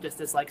and on, just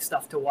as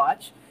stuff to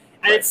watch,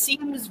 and it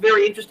seems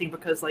very interesting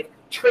because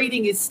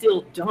trading is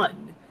still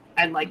done.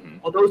 And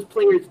all those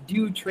players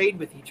do trade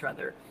with each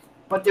other,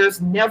 but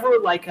there's never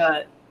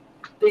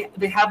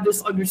they have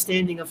this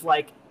understanding of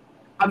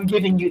I'm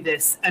giving you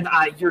this and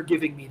you're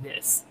giving me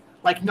this.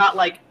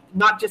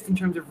 Not just in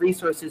terms of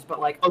resources, but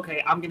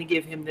okay, I'm going to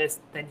give him this,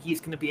 then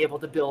he's going to be able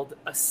to build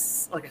a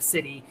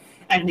city,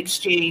 and in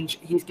exchange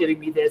he's giving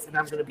me this, and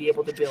I'm going to be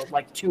able to build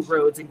 2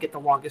 roads and get the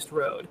longest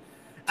road.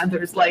 And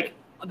there's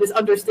this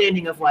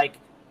understanding of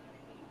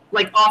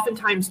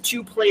oftentimes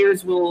 2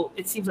 players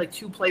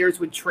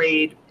would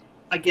trade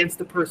against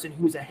the person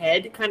who's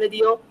ahead, kind of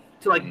deal,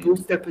 to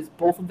boost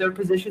both of their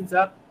positions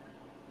up.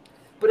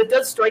 But it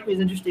does strike me as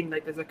interesting,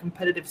 there's a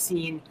competitive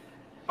scene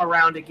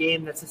around a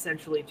game that's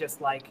essentially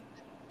just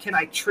can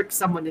I trick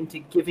someone into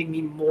giving me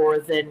more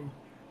than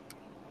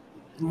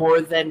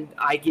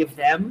I give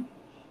them?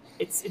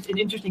 It's an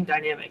interesting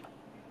dynamic.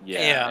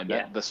 Yeah.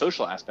 The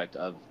social aspect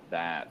of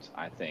that,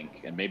 I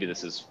think, and maybe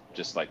this is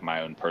just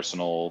my own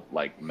personal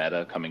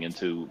meta coming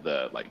into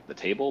the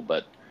table,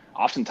 but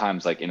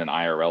oftentimes in an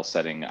IRL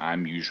setting,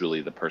 I'm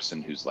usually the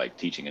person who's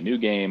teaching a new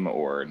game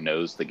or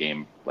knows the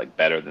game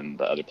better than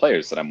the other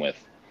players that I'm with.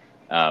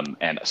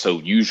 And so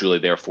usually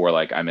therefore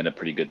I'm in a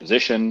pretty good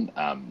position,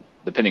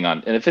 depending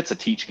on, and if it's a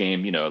teach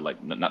game,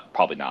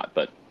 probably not,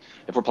 but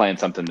if we're playing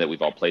something that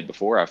we've all played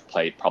before, I've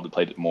probably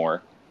played it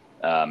more.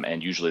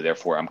 And usually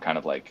therefore I'm kind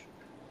of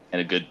in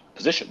a good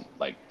position,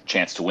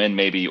 chance to win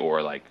maybe,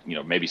 or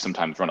maybe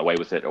sometimes run away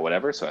with it or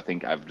whatever. So I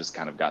think I've just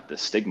kind of got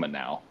this stigma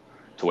now,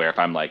 to where if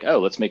I'm oh,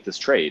 let's make this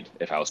trade.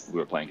 If we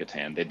were playing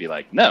Catan, they'd be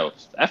no,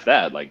 F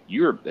that.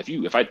 If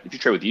you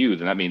trade with you,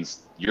 then that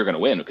means you're going to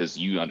win because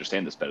you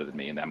understand this better than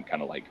me. And I'm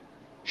kind of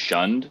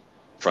shunned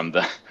from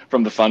the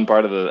fun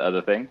part of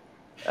the thing.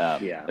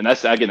 And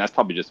that's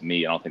probably just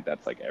me. I don't think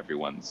that's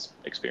everyone's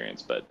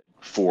experience, but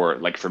for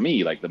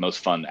me, the most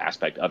fun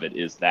aspect of it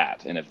is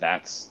that. And if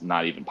that's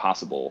not even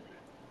possible,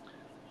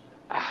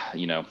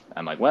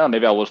 I'm well,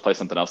 maybe I'll just play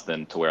something else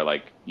then, to where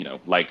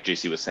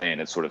JC was saying,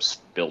 it's sort of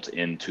built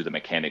into the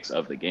mechanics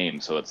of the game.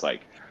 So it's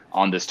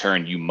on this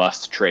turn, you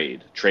must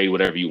trade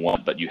whatever you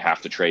want, but you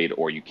have to trade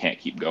or you can't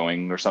keep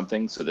going or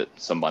something, so that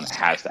someone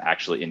has to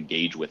actually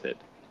engage with it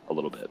a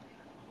little bit.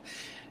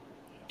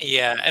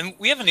 Yeah, and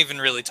we haven't even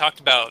really talked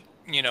about,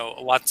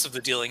 lots of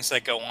the dealings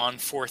that go on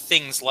for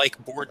things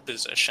like board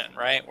position,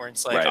 right? Where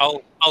it's like,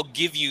 Right. I'll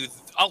give you,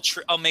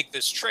 I'll make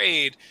this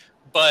trade,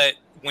 but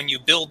when you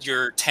build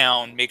your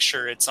town, make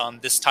sure it's on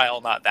this tile,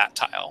 not that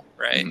tile,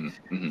 right?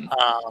 Mm-hmm.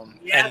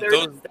 Yeah, And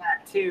there's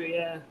that too.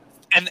 Yeah.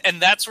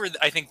 and that's where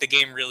I think the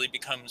game really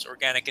becomes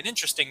organic and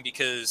interesting,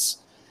 because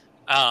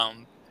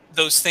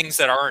those things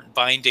that aren't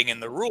binding in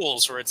the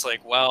rules, where it's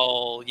like,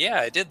 well, yeah,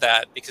 I did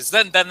that, because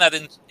then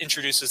that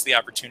introduces the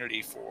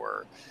opportunity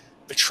for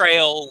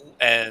betrayal,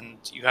 and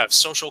you have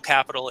social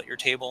capital at your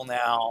table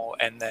now,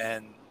 and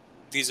then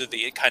these are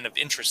the kind of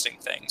interesting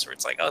things where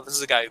it's like, oh, this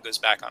is a guy who goes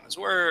back on his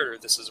word, or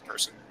this is a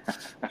person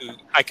who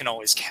I can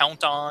always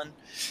count on.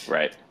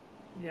 Right.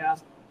 Yeah.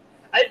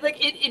 I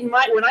like it in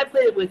my when I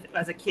played it with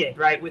as a kid,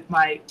 right, with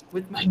my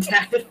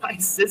dad and my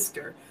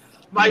sister.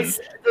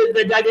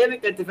 The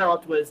dynamic that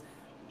developed was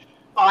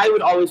I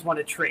would always want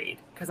to trade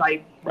because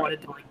I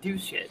wanted to like do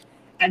shit,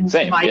 and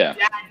my dad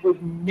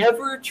would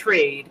never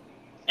trade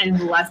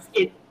unless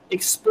it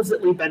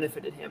explicitly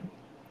benefited him.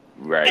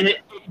 Right. And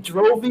it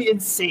drove me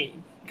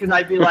insane because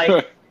I'd be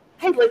like,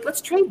 "Hey, like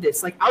let's trade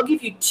this. Like I'll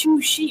give you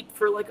 2 sheep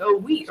for like a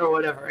wheat or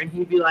whatever," and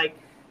he'd be like,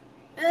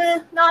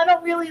 "No, I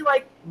don't really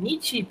like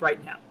need sheep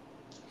right now."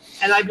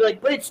 And I'd be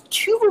like, but it's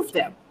 2 of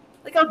them.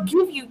 Like, I'll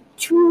give you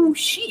 2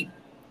 sheep.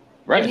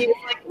 Right. And he'd be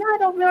like, no, I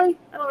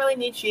don't really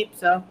need sheep,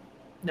 so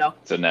no.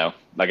 So no.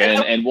 Like,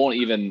 and won't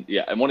even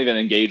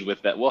engage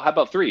with that. Well, how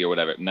about 3 or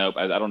whatever? Nope,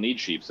 I don't need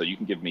sheep, so you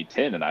can give me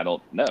 10 and I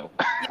don't know.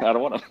 I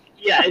don't want them.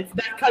 Yeah, it's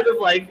that kind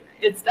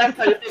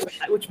of thing,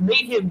 which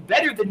made him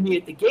better than me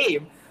at the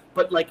game,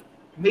 but like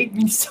made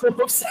me so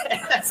upset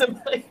as a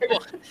player.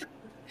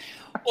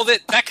 Well,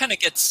 that kind of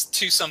gets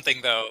to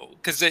something though,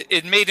 because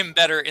it made him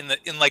better in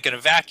a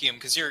vacuum,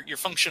 because you're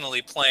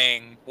functionally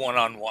playing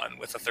one-on-one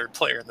with a third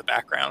player in the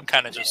background,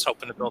 kind of just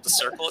hoping to build a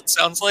circle. It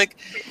sounds like.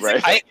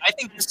 Right. I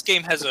think this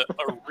game has a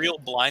real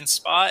blind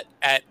spot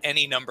at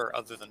any number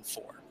other than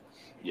 4.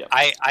 Yeah.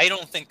 I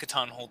don't think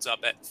Catan holds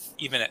up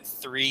even at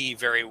 3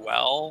 very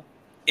well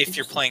if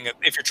you're trying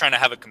to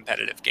have a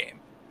competitive game.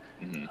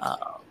 Mm-hmm.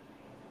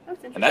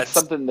 And that's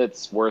something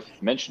that's worth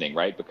mentioning,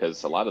 right?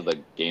 Because a lot of the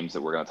games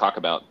that we're going to talk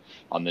about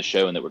on this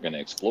show and that we're going to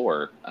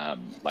explore,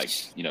 like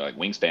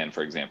Wingspan,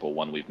 for example,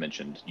 one we've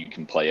mentioned, you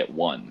can play at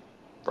 1,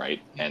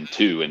 right? And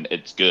 2, and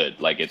it's good.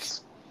 Like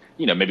it's,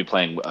 maybe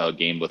playing a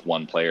game with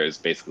 1 player is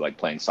basically like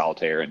playing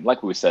solitaire. And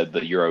like we said,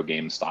 the Euro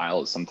game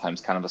style is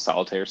sometimes kind of a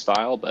solitaire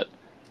style. But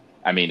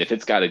I mean, if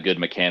it's got a good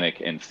mechanic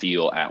and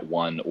feel at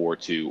 1 or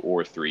 2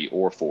 or 3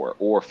 or 4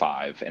 or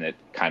 5, and it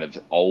kind of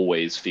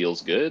always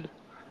feels good,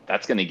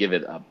 that's going to give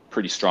it a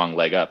pretty strong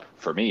leg up,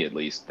 for me at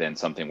least, than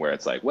something where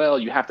it's like, well,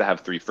 you have to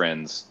have 3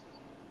 friends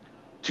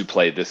to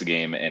play this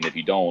game, and if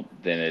you don't,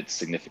 then it's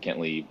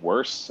significantly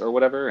worse or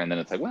whatever. And then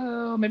it's like,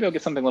 well, maybe I'll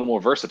get something a little more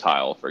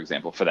versatile, for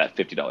example, for that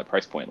 $50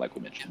 price point, like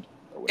we mentioned.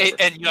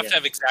 And you have to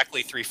have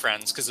exactly 3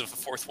 friends, because if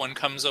a 4th one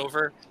comes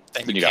over,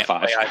 then you got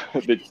can't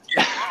 5.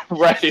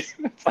 Right.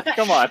 It's like,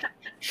 come on.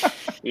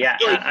 Yeah,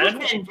 I don't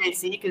know,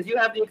 JC, because you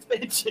have the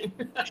expansion.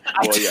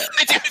 Well, yeah.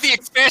 I do the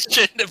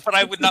expansion, but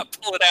I would not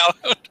pull it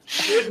out.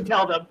 You wouldn't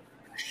tell them.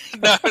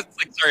 No, it's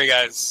like, sorry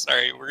guys,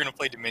 sorry, we're gonna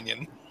play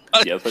Dominion.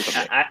 Yeah,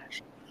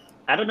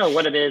 I don't know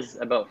what it is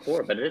about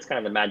 4, but it is kind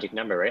of the magic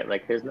number, right?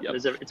 Like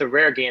it's a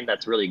rare game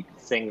that's really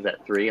sings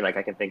at 3. Like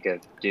I can think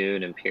of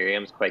Dune,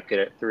 Imperium's quite good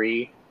at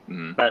 3.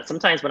 Mm-hmm. But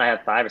sometimes when I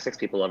have 5 or 6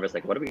 people over, it's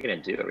like, what are we going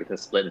to do? Are we going to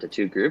split into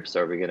 2 groups,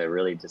 or are we going to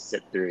really just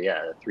sit through,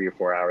 a 3 or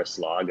 4 hour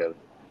slog of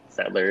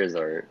Settlers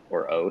or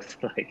Oath?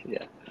 Like,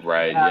 yeah.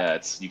 Right. Yeah.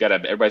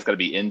 Everybody's got to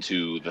be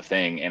into the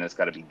thing, and it's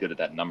got to be good at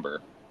that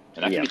number,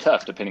 and that can be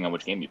tough depending on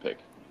which game you pick.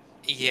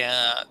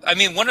 Yeah, I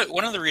mean, one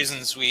of the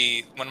reasons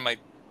one of my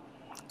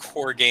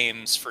core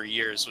games for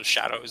years was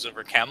Shadows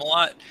over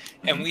Camelot,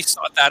 and we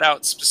sought that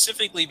out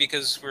specifically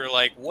because we were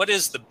like, what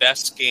is the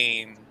best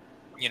game,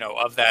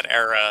 of that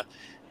era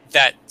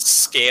that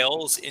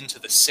scales into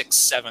the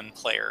 6-7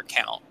 player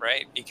count,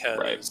 right?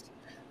 Because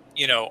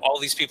all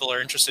these people are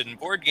interested in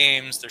board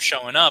games, they're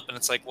showing up, and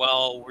it's like,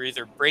 well, we're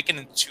either breaking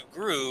into 2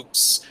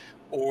 groups,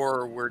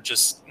 or we're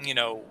just,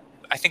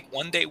 I think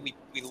one day we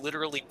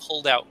literally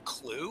pulled out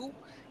Clue,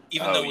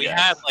 even though we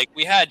had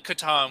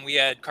Catan, we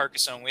had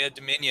Carcassonne, we had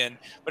Dominion,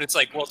 but it's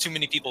like, well, too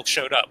many people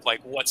showed up.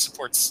 Like, what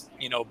supports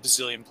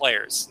bazillion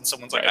players? And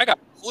someone's like, I got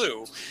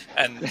Clue,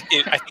 and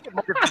I think it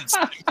might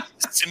have been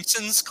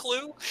Simpsons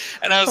Clue,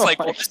 and I was like,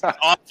 well, this is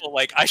awful.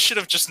 Like, I should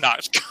have just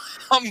not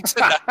come to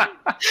that.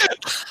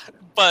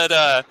 But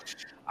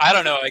I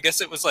don't know. I guess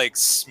it was like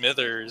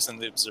Smithers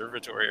and the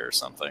Observatory or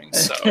something.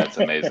 So that's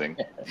amazing.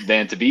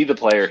 Then to be the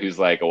player who's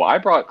like, oh, I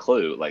brought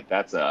Clue, like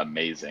that's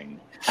amazing.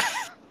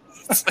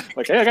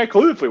 Like, hey, I got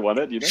Clue if we want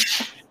it,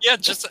 Yeah,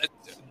 just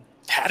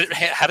had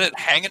it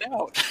hanging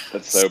out.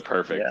 That's so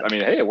perfect. Yeah. I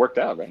mean, hey, it worked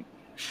out, right?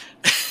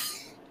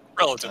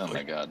 Relatively. Oh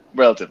my God,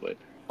 relatively.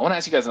 I want to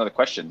ask you guys another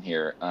question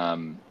here.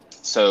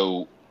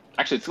 So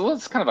actually,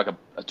 it's kind of like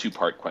a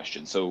 2-part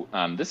question. So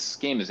this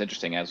game is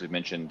interesting, as we've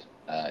mentioned.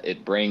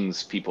 It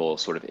brings people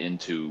sort of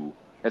into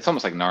it's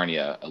almost like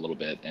Narnia a little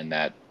bit, in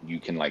that you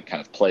can like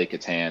kind of play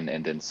Catan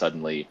and then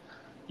suddenly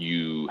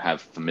you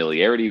have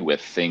familiarity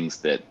with things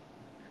that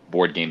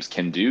board games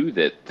can do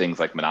that things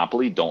like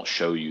Monopoly don't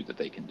show you that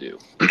they can do,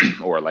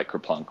 or like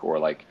Kerplunk, or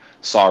like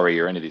Sorry,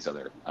 or any of these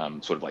other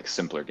sort of like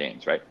simpler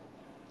games, right?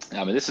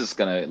 And this is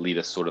going to lead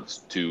us sort of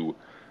to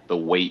the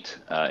weight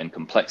and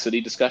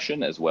complexity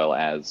discussion, as well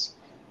as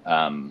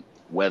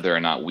whether or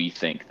not we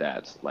think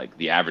that like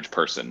the average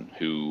person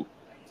who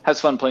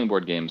has fun playing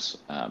board games,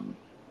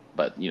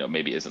 but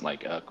maybe isn't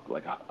like a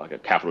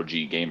capital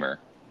G gamer,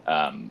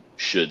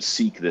 should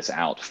seek this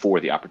out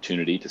for the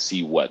opportunity to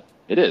see what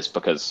it is.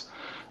 Because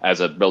as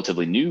a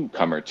relatively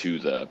newcomer to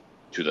the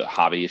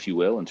hobby, if you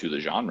will, and to the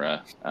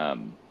genre,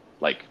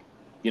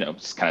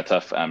 it's kind of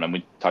tough. And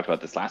we talked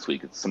about this last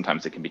week.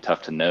 Sometimes it can be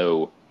tough to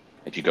know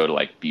if you go to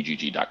like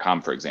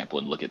bgg.com, for example,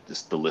 and look at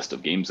the list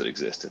of games that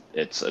exist.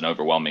 It's an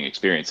overwhelming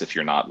experience if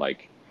you're not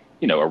like,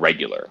 a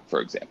regular,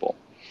 for example.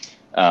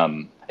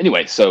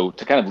 Anyway, so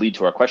to kind of lead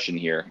to our question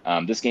here,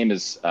 this game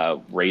is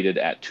rated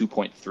at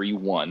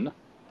 2.31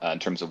 in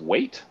terms of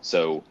weight.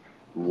 So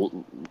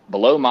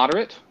below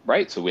moderate,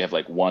 right? So we have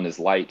like 1 is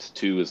light,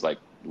 2 is like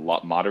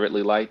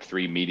moderately light,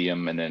 3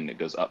 medium, and then it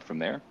goes up from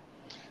there.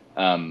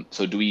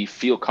 So do we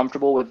feel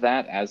comfortable with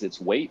that as its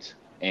weight?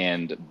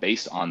 And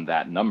based on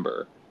that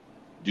number,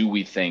 do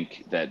we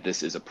think that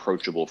this is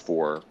approachable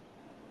for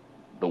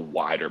the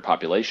wider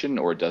population,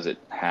 or does it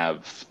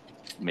have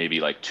maybe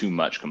like too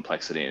much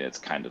complexity and it's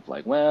kind of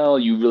like, well,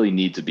 you really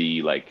need to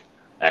be like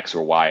X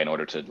or Y in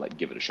order to like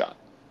give it a shot?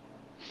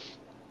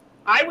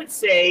 I would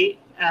say,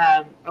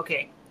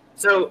 okay,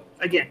 so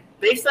again,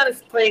 based on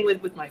playing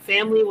with my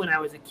family when I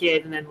was a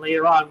kid, and then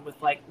later on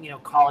with like,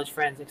 college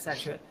friends,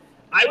 etc.,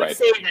 I would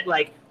say that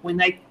like when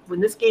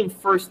this game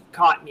first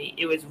caught me,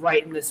 it was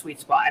right in the sweet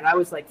spot, and I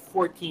was like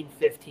 14,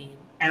 15,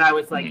 and I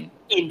was like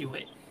into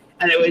it,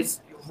 and it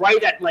was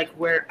right at like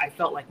where I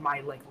felt like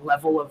my like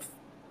level of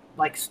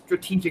like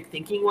strategic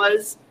thinking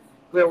was,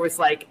 where it was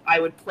like I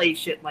would play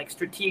shit like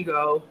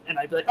Stratego, and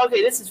I'd be like,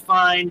 okay, this is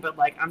fine, but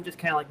like I'm just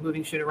kind of like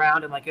moving shit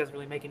around, and like it doesn't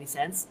really make any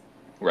sense.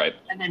 Right.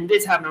 And then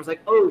this happened. I was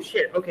like, oh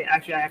shit, okay,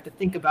 actually I have to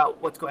think about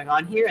what's going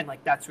on here, and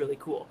like that's really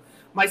cool.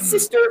 My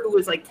sister, who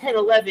was like 10,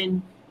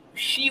 11,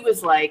 she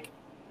was like,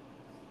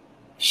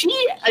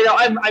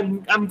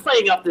 I'm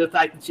playing up to the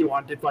fact that she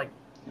wanted to like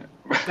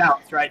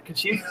bounce, right? Because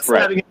she was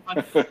having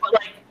fun. But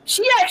like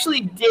she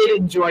actually did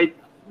enjoy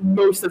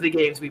most of the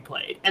games we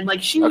played, and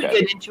like she would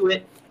get into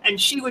it, and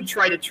she would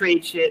try to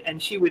trade shit,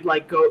 and she would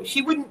like go.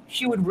 She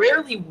would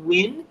rarely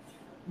win,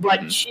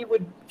 but she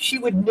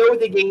would know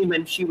the game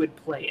and she would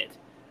play it.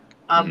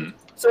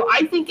 So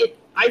I think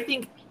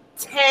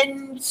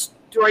 10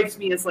 strikes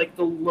me as like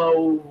the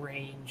low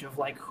range of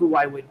like who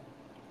I would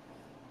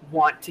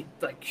want to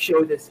like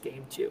show this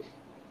game to.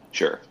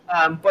 Sure.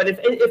 But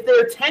if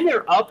they're 10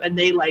 or up and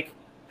they like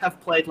have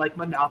played like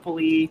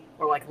Monopoly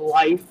or like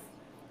Life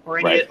or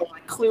any or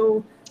like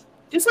Clue,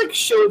 just like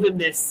show them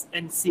this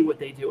and see what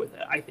they do with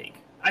it.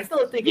 I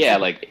still think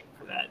like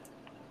for that.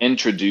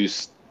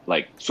 Introduce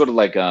like sort of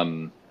like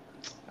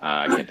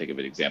I can't think of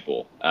an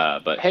example,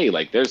 but hey,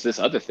 like there's this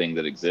other thing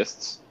that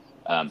exists.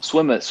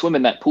 Swim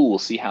in that pool,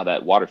 see how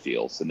that water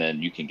feels, and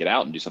then you can get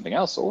out and do something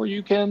else, or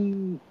you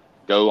can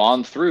go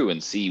on through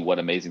and see what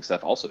amazing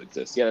stuff also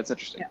exists. Yeah, that's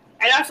interesting. Yeah.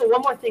 And also,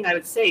 one more thing I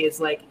would say is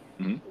like,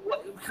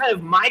 what kind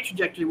of my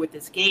trajectory with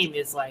this game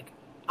is like,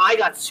 I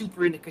got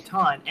super into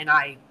Catan, and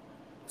I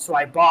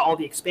bought all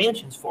the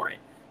expansions for it.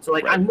 So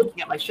like, I'm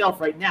looking at my shelf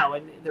right now,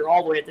 and they're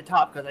all the way at the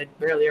top because I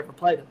barely ever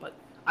play them, but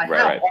I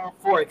have all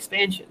 4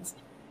 expansions.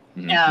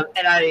 And then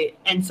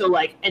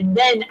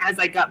as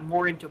I got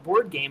more into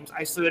board games,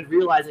 I started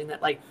realizing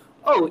that like,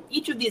 oh,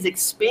 each of these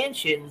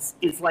expansions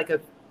is like a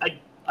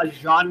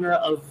genre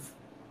of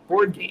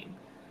board game.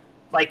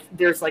 Like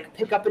there's like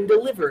pick up and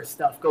deliver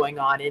stuff going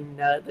on in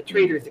the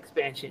Traders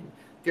expansion.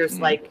 There's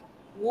like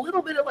a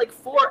little bit of like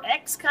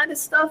 4X kind of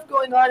stuff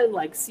going on in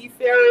like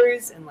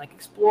Seafarers and like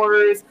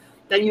Explorers.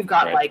 Then you've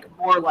got like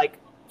more like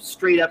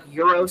straight up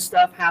Euro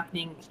stuff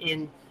happening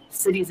in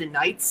Cities and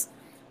Knights.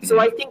 So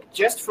I think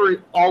just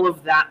for all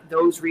of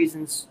those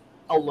reasons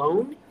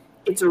alone,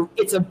 it's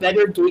a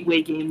better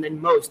gateway game than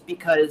most,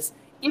 because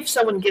if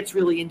someone gets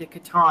really into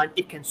Catan,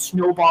 it can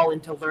snowball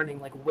into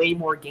learning like way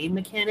more game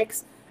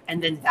mechanics,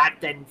 and then that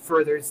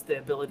furthers the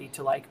ability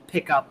to like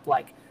pick up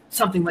like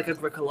something like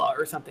Agricola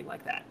or something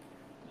like that.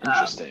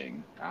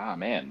 Interesting.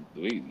 Man,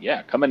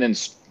 coming in.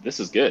 This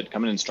is good.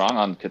 Coming in strong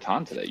on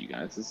Catan today, you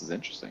guys. This is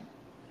interesting.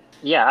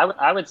 Yeah,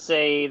 I would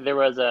say there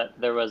was a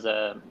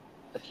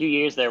few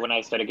years there when I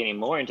started getting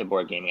more into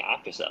board gaming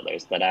after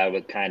Settlers that I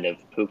would kind of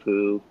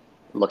poo-poo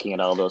looking at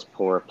all those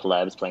poor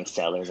plebs playing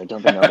Settlers. Like,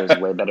 don't they know there's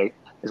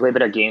way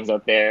better games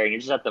out there, and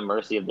you're just at the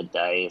mercy of the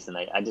dice. And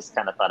I just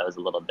kind of thought it was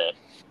a little bit,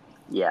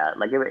 I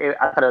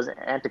thought it was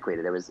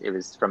antiquated. It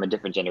was from a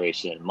different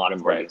generation. Modern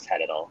board games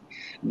had it all.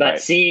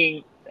 But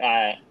seeing,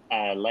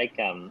 like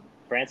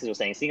Francis was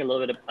saying, seeing a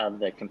little bit of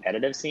the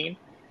competitive scene,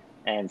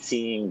 and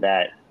seeing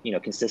that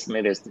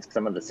consistently there's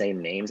some of the same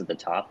names at the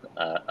top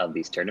of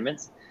these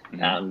tournaments,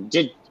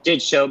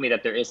 did show me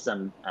that there is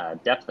some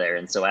depth there,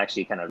 and so I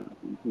actually kind of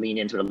lean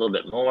into it a little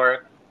bit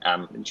more.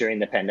 During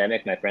the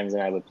pandemic, my friends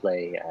and I would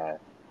play.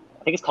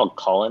 I think it's called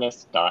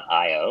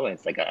Colonist.io, and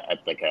it's like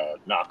a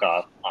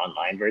knockoff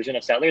online version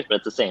of Settlers, but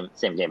it's the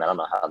same game. I don't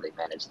know how they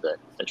manage the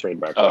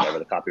trademark or whatever,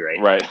 the copyright.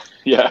 Right.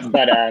 Yeah.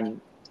 But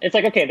it's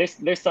like, okay,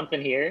 there's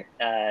something here,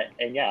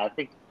 and yeah, I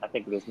think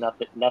there's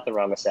nothing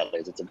wrong with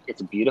Settlers.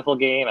 It's a beautiful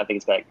game. I think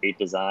it's got great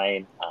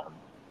design.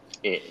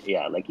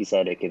 Like you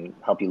said, it can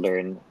help you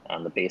learn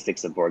the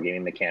basics of board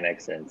gaming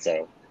mechanics, and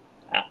so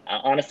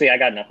honestly, I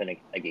got nothing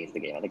against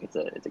the game. I think it's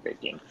a great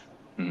game.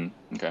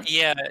 Mm-hmm. Okay.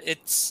 Yeah,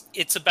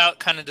 it's about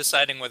kind of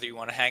deciding whether you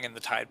want to hang in the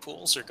tide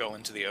pools or go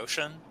into the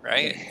ocean,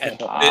 right? And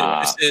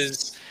this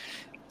is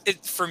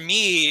it for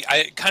me.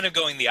 I kind of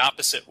going the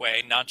opposite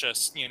way. Not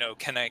just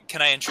can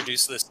I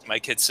introduce this to my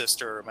kid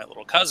sister or my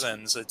little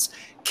cousins? It's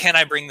can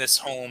I bring this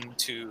home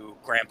to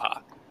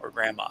grandpa or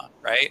grandma,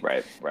 right?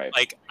 Right.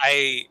 Like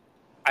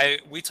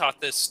we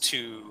taught this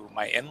to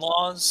my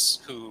in-laws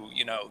who,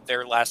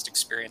 their last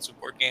experience with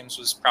board games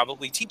was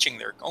probably teaching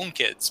their own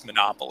kids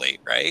Monopoly,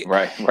 right?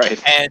 Right.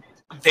 And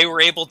they were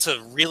able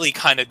to really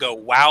kind of go,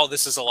 wow,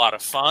 this is a lot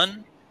of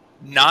fun,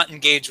 not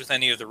engage with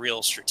any of the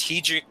real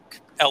strategic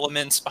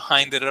elements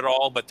behind it at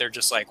all, but they're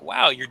just like,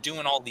 wow, you're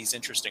doing all these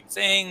interesting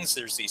things.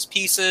 There's these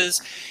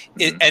pieces.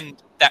 And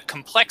that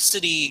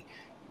complexity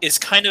is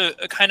kind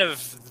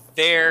of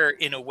there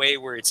in a way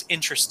where it's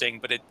interesting,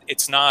 but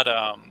it's not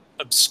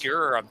obscure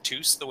or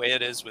obtuse the way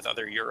it is with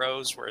other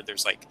Euros, where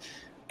there's like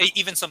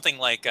even something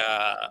like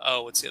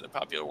what's the other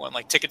popular one,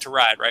 like Ticket to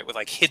Ride, right, with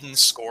like hidden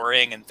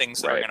scoring and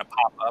things that are going to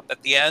pop up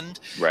at the end.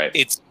 Right.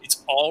 It's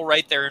all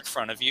right there in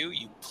front of you.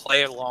 You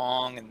play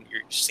along and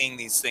you're seeing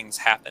these things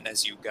happen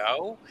as you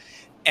go.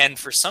 And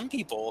for some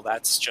people,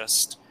 that's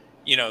just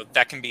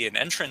that can be an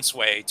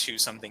entranceway to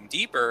something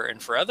deeper,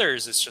 and for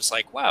others it's just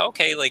like, wow,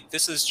 okay, like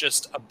this is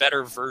just a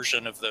better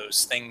version of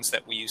those things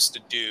that we used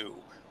to do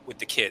with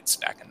the kids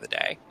back in the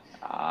day.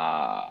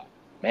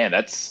 Man,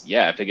 that's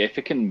if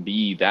it can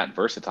be that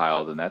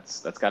versatile, then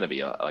that's got to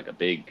be a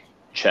big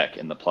check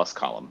in the plus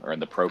column or in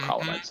the pro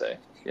column, I'd say.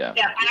 Yeah,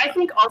 and I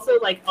think also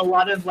like a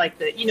lot of like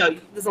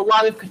there's a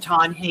lot of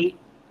Catan hate,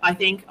 I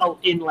think,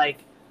 in like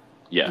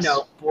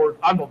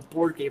I'm a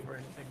board gamer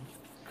and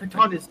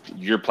Catan is...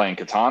 You're playing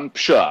Catan?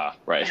 Psha,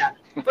 right. Yeah.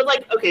 But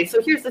like, okay,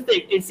 so here's the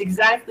thing. It's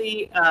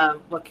exactly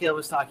what Kale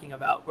was talking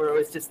about, where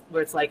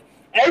it's like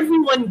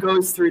everyone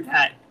goes through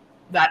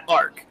that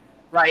arc,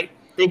 right?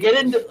 They get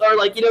into, or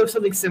like,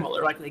 something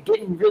similar, like they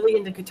get really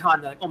into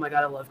Catan, they're like, oh my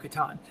god, I love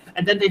Catan.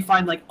 And then they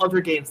find like other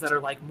games that are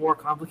like more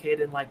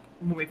complicated and like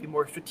maybe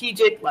more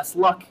strategic, less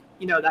luck,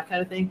 that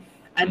kind of thing.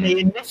 And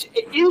they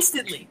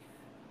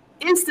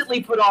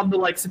instantly put on the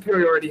like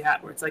superiority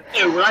hat, where it's like,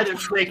 oh, we're either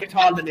play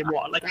Catan than they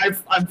want. Like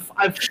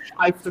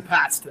I've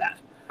surpassed that.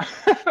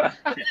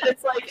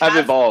 It's like I've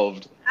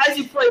evolved. As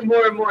you play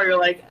more and more, you're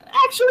like,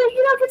 actually,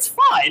 it's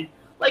fine.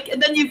 Like,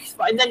 and then you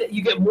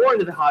get more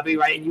into the hobby,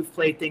 right? And you've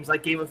played things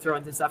like Game of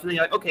Thrones and stuff, and then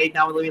you're like, okay,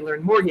 now let me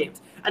learn more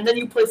games. And then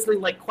you play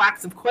something like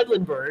Quacks of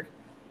Quedlinburg,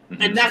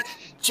 and that's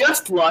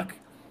just luck.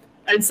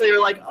 And so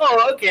you're like,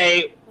 oh,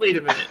 okay, wait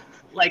a minute.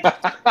 Like,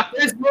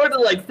 there's more to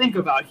like think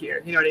about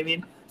here. You know what I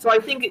mean? So I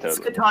think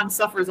Catan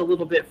suffers a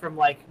little bit from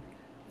like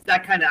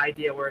that kind of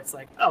idea where it's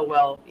like, oh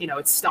well,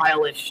 it's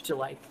stylish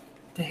to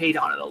hate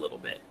on it a little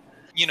bit.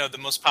 The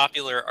most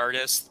popular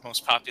artists, the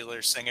most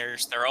popular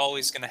singers, they're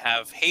always going to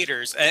have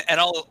haters. And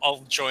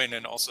I'll join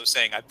in also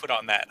saying I put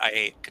on that I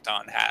hate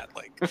Catan hat,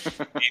 like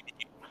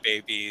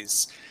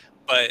babies.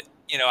 But,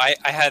 I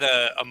had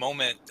a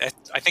moment,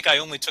 I think I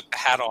only took the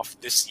hat off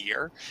this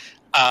year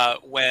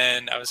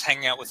when I was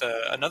hanging out with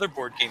another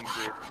board game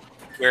group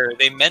where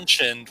they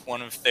mentioned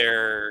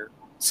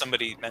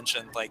somebody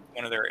mentioned like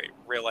one of their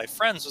real life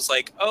friends was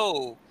like,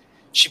 oh,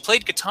 she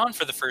played Catan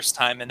for the first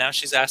time, and now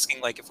she's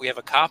asking like if we have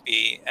a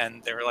copy,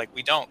 and they were like,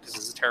 we don't, because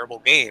it's a terrible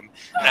game.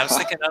 And I was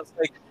like,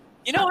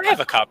 I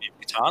have a copy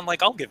of Catan,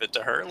 like I'll give it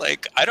to her.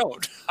 Like I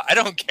don't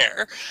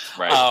care.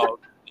 Right.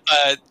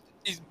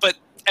 But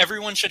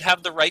everyone should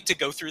have the right to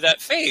go through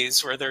that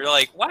phase where they're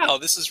like, wow,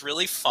 this is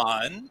really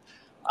fun.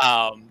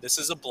 This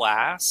is a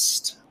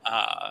blast.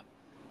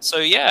 So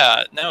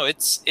yeah, no,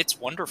 it's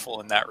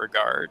wonderful in that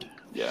regard.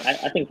 Yeah,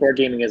 I think board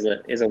gaming is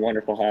a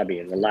wonderful hobby,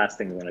 and the last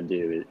thing we want to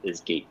do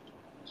is gatekeep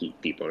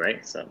people,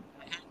 right? So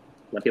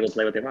let people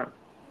play what they want.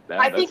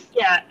 I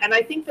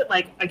think that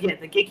like again,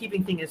 the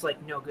gatekeeping thing is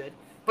like no good.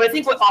 But I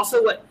think the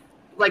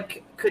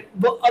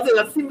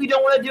other thing we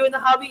don't want to do in the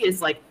hobby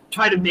is like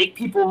try to make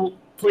people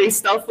play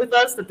stuff with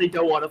us that they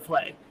don't want to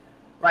play,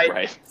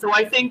 right? So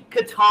I think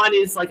Catan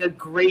is like a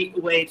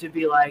great way to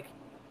be like,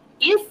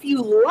 if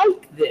you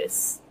like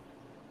this,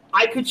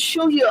 I could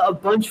show you a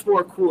bunch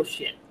more cool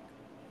shit.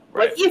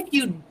 Right. But if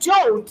you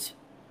don't,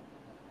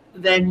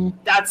 then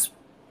that's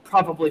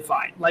probably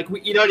fine. Like,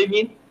 you know what I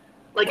mean?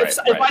 Like, if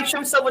I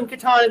show someone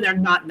Catan and they're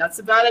not nuts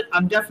about it,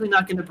 I'm definitely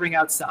not going to bring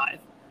out Scythe.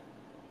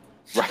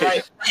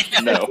 Right.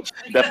 No,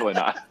 definitely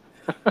not.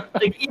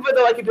 Like, even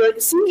though I could be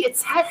like, see,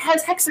 it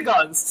has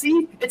hexagons.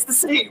 See, it's the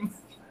same.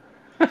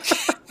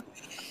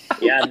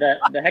 Yeah,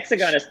 the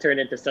hexagon has turned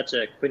into such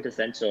a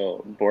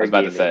quintessential board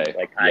game,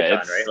 like icon,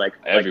 right? Like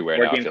everywhere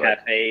board now. Game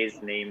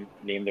cafes name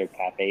their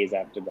cafes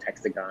after the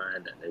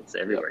hexagon. It's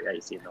everywhere. Yeah,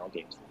 you see it in all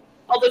games.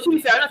 Although to be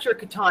fair, I'm not sure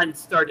Catan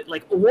started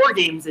like war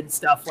games and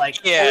stuff like.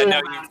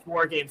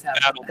 War games have.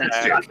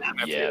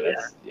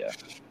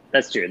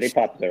 That's true. They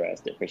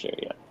popularized it for sure.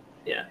 Yeah.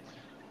 Yeah.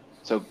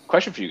 So,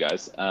 question for you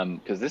guys,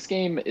 because this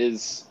game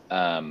is,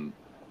 and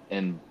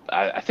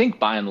I think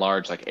by and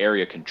large, like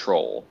area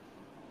control,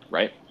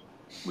 right?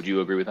 Would you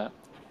agree with that?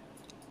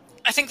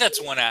 I think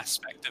that's one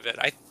aspect of it.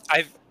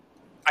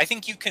 I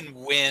think you can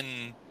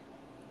win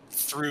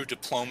through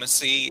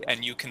diplomacy,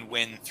 and you can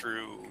win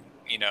through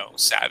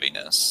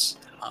savviness.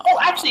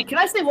 Actually, can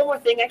I say one more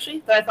thing?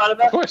 Actually, that I thought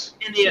about. Of course.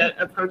 In the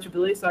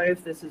approachability. Sorry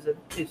if this is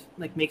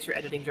like makes your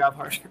editing job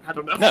harder. I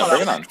don't know. No,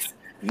 bring it on.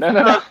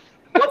 No.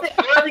 One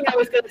thing I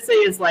was going to say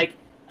is like,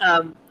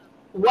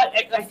 what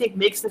I think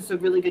makes this a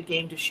really good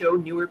game to show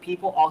newer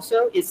people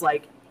also is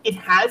like it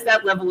has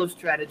that level of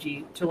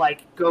strategy to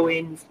like go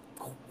in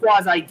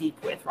quasi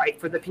deep with, right?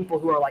 For the people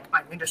who are like,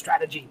 I'm into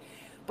strategy,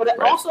 but it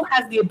also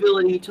has the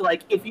ability to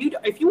like if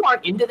you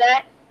aren't into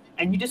that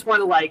and you just want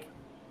to like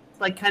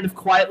kind of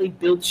quietly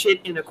build shit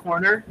in a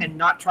corner and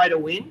not try to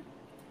win,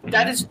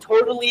 that is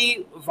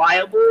totally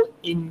viable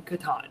in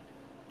Catan.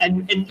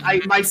 And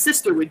my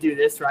sister would do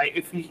this, right?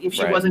 If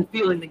she wasn't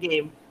feeling the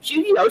game,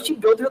 she'd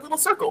build her little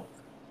circle,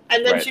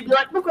 and then she'd be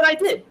like, "Look what I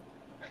did,"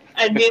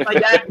 and me and my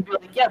dad would be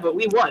like, "Yeah, but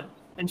we won,"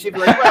 and she'd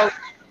be like, "Well,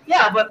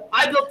 yeah, but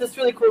I built this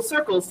really cool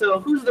circle, so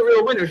who's the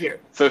real winner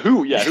here?" So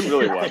who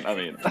really won? I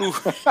mean, you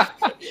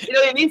know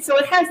what I mean? So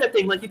it has that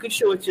thing, like you could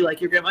show it to like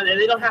your grandma, and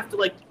they don't have to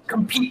like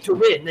compete to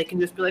win. They can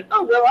just be like,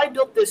 "Oh, well, I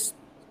built this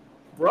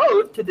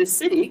road to this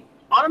city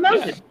on a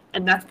mountain,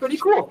 and that's pretty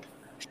cool."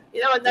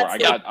 You know, and that's I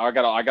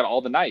got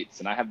all the knights,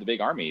 and I have the big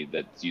army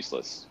that's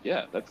useless.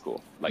 Yeah, that's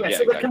cool. Like,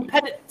 so the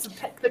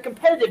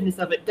competitiveness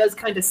of it does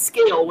kind of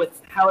scale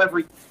with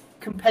however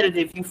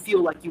competitive you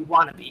feel like you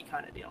want to be,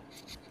 kind of deal.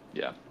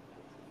 Yeah,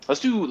 let's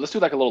do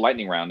like a little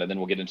lightning round, and then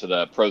we'll get into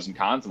the pros and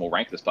cons, and we'll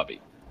rank this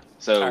puppy.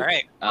 So, all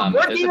right,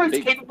 board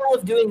gamers capable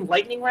of doing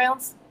lightning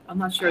rounds? I'm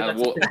not sure.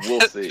 We'll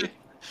see.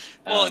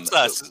 Well, it's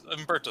us.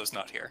 Umberto's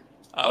not here.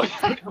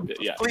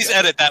 Yeah. Please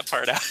edit that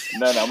part out.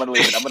 No, I'm gonna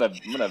leave it. I'm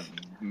gonna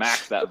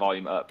max that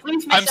volume up.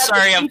 I'm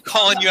sorry, I'm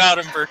calling you out,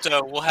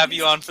 Umberto. We'll have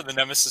you on for the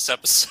Nemesis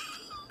episode.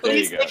 There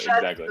you go.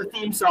 Exactly. The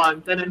theme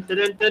song.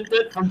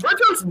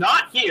 Umberto's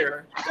not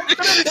here.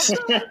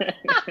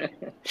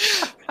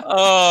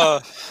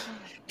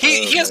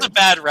 He has a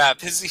bad rap.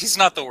 He's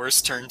not the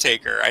worst turn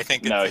taker. I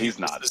think. No, he's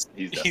not.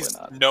 He's definitely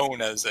not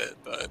known as it,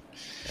 but.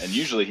 And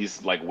usually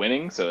he's like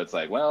winning, so it's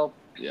like, well,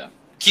 yeah.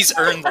 He's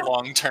earned the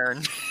long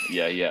turn.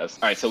 Yeah, yes.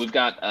 All right, so we've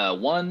got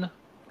 1,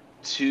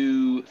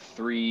 2,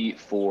 3,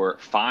 4,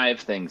 5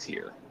 things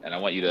here, and I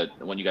want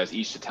you guys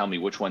each to tell me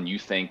which one you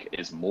think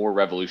is more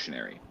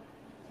revolutionary.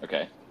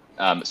 Okay.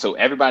 So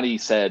everybody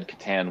said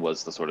Catan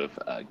was the sort of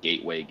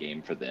gateway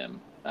game for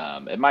them.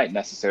 It might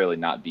necessarily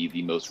not be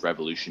the most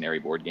revolutionary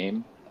board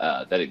game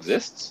that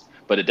exists,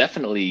 but it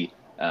definitely,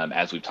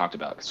 as we've talked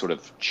about, sort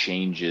of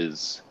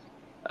changes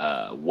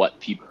what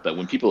people. That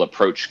when people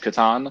approach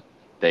Catan,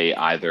 they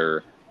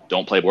either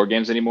don't play board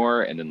games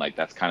anymore, and then like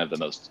that's kind of the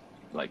most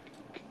like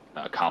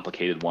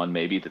complicated one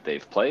maybe that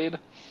they've played,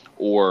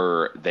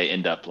 or they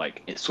end up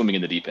like swimming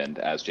in the deep end,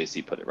 as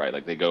JC put it, right?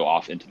 Like they go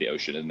off into the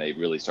ocean and they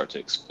really start to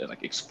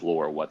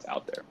explore what's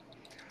out there.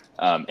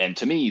 And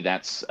to me,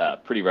 that's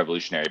pretty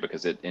revolutionary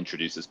because it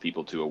introduces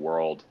people to a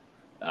world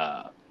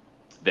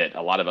that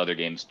a lot of other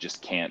games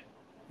just can't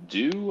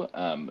do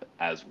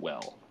as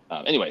well.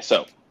 Anyway,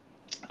 so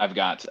I've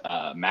got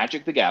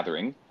Magic the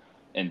Gathering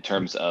in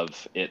terms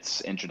of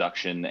its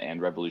introduction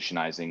and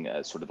revolutionizing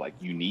sort of like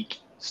unique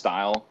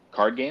style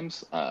card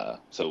games.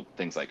 So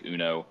things like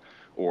Uno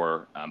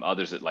or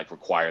others that like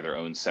require their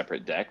own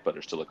separate deck but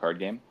are still a card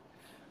game.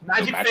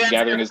 Magic the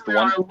Gathering is the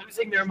one. Are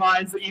losing their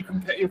minds that you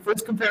compare your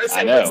first comparison.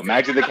 I know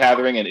Magic the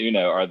Gathering and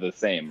Uno are the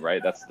same,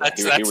 right?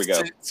 Here we go.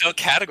 It's a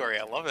category.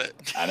 I love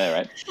it. I know,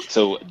 right?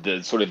 So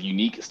the sort of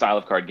unique style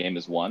of card game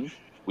is one.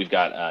 We've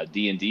got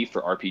D&D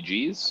for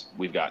RPGs.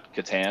 We've got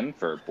Catan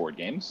for board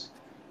games.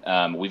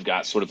 We've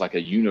got sort of like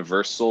a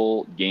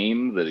universal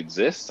game that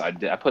exists. I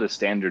put a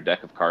standard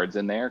deck of cards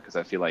in there because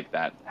I feel like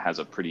that has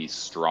a pretty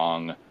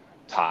strong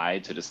tie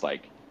to just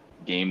like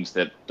games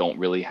that don't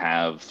really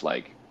have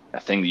like a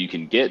thing that you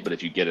can get, but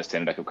if you get a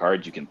standard deck of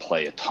cards, you can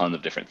play a ton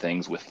of different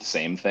things with the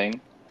same thing.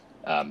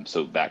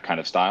 So that kind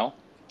of style.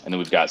 And then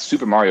we've got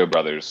Super Mario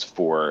Brothers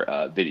for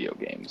video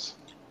games.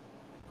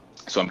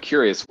 So I'm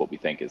curious what we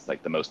think is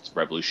like the most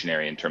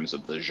revolutionary in terms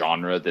of the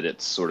genre that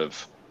it's sort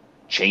of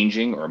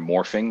changing or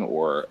morphing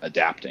or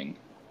adapting.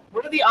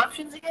 What are the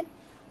options again?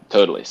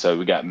 Totally. So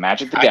we got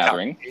Magic the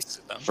Gathering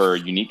for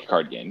unique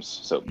card games.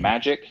 So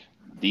Magic,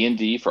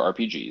 D&D for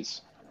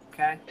RPGs.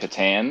 Okay.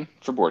 Catan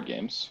for board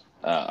games.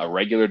 A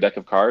regular deck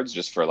of cards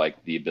just for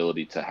like the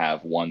ability to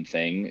have one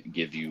thing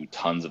give you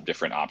tons of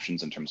different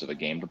options in terms of a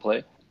game to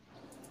play.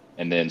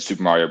 And then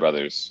Super Mario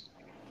Brothers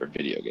for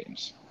video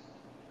games.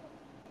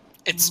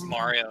 It's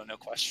Mario, no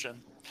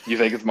question. You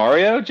think it's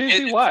Mario,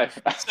 JC? Why?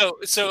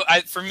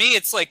 For me,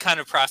 it's like kind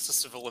of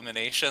process of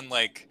elimination.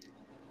 Like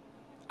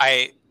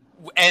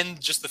and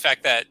just the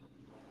fact that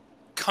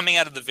coming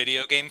out of the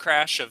video game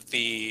crash of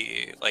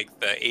the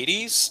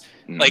 80s,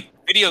 like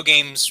video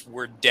games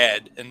were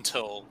dead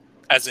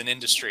as an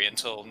industry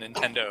until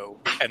Nintendo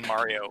and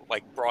Mario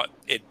like brought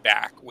it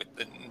back with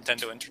the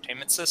Nintendo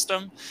Entertainment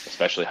System.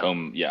 Especially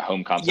home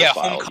console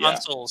style. Home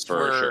consoles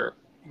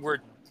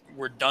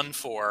were done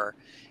for.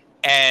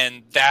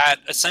 And that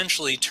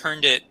essentially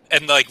turned it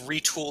and like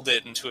retooled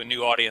it into a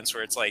new audience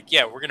where it's like,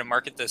 yeah, we're going to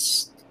market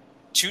this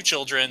to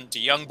children, to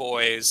young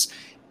boys,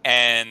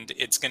 and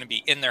it's going to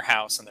be in their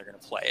house and they're going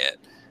to play it.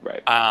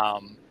 Right.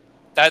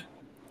 That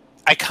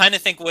I kind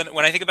of think when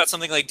I think about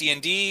something like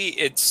D&D,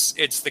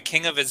 it's the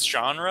king of its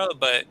genre.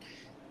 But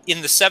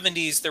in the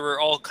 70s, there were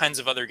all kinds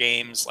of other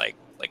games like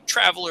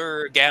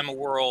Traveler, Gamma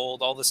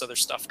World, all this other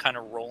stuff kind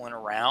of rolling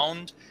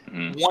around.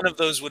 One of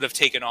those would have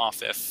taken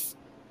off if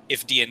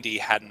D&D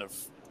hadn't have,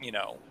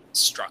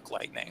 struck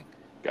lightning.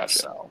 Gotcha.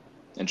 So.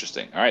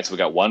 Interesting. All right, so we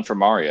got one for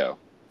Mario.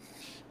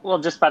 Well,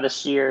 just by the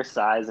sheer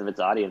size of its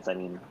audience, I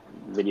mean,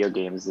 video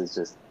games is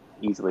just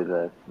easily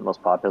the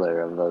most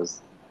popular of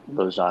those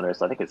genres.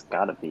 So I think it's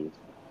got to be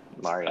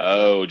Mario.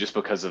 Oh, just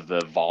because of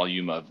the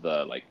volume of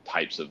the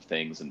types of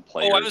things and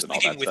players I was and all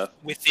thinking that stuff.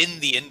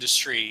 Within the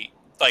industry,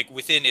 like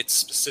within its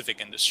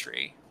specific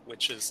industry,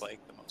 which is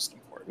like the most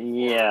important.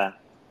 Yeah.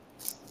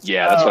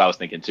 Yeah, that's what I was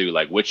thinking too.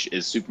 Like, which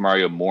is Super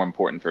Mario more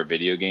important for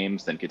video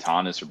games than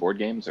Catan is for board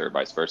games, or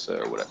vice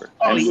versa, or whatever?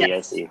 Oh,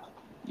 I see.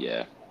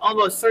 Yeah.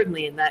 Almost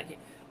certainly in that game.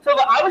 So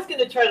I was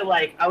gonna try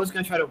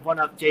to one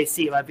up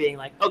JC by being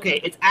like,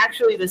 okay, it's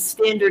actually the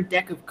standard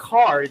deck of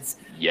cards.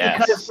 Yes.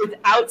 Because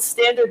without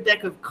standard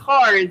deck of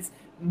cards,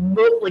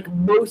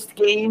 most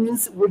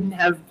games wouldn't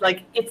have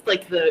it's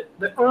like the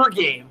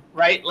game,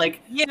 right?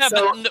 Like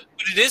but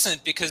it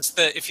isn't, because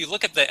if you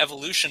look at the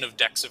evolution of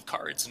decks of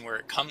cards and where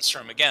it comes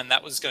from, again,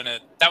 that was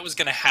gonna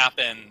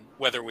happen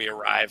whether we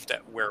arrived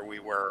at where we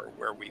were or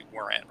where we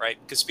weren't, right?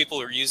 Because people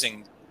were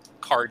using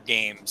card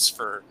games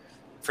for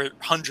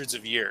hundreds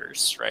of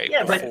years, right?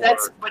 Yeah, but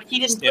he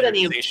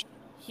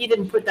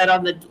didn't put that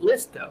on the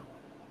list though.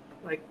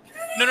 Like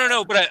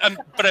No. But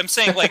I'm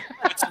saying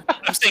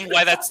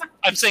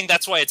I'm saying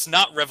that's why it's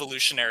not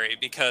revolutionary,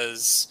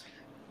 because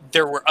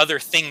there were other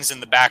things in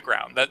the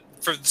background. That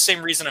for the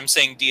same reason I'm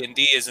saying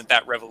D&D isn't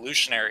that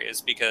revolutionary,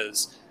 is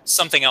because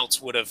something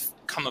else would have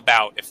come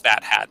about if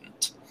that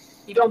hadn't.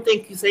 You don't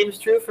think the same is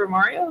true for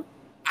Mario?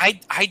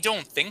 I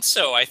don't think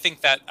so. I think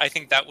that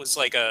was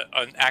like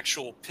an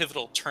actual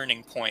pivotal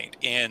turning point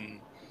in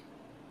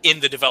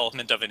the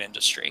development of an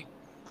industry.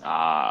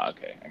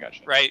 Okay, I got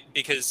you. Right,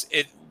 because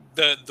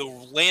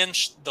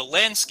the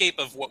landscape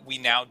of what we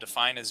now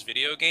define as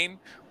video game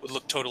would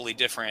look totally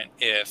different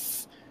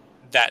if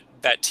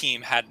that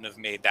team hadn't have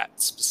made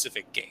that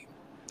specific game.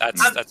 That's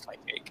my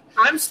take.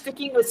 I'm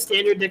sticking with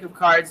standard deck of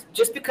cards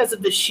just because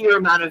of the sheer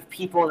amount of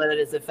people that it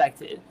has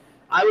affected.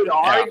 I would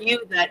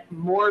argue that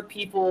more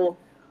people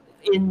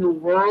in the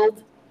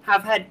world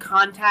have had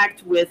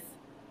contact with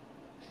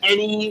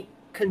any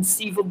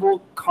conceivable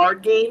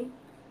card game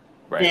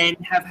than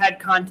have had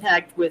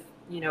contact with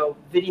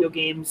video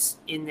games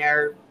in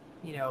their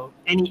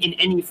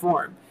any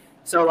form.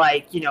 So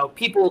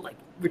people like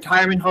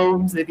retirement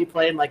homes, they'd be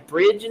playing like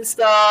bridge and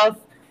stuff,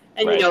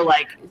 and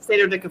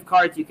standard deck of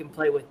cards you can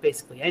play with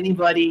basically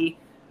anybody.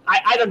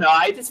 I don't know,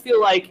 I just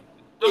feel like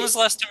when was the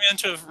last time you went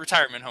to a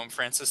retirement home,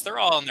 Francis? They're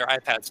all on their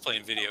iPads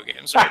playing video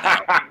games right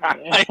now.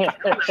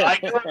 I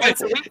go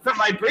once a week for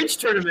my bridge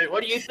tournament.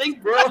 What do you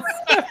think, bro?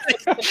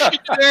 You're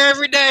there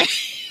every day.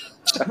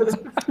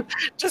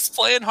 Just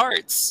playing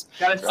hearts.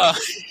 And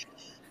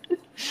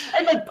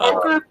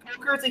poker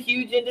is a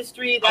huge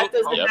industry that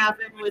doesn't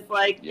happen with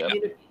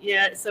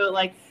so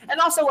and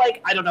also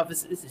I don't know if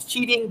this is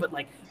cheating, but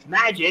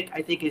Magic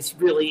I think is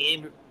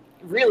really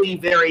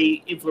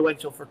very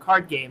influential for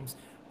card games.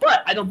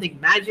 But I don't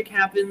think Magic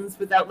happens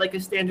without a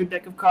standard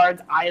deck of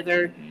cards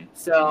either.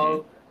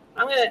 So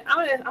I'm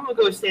gonna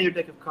go with standard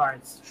deck of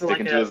cards.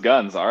 Sticking to his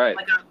guns, all right.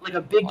 Like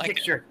a big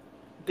picture.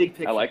 Big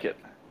picture. I like it.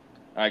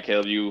 All right,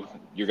 Caleb,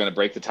 you're gonna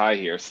break the tie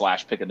here.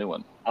 / pick a new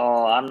one.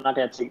 Oh, I'm not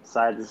gonna take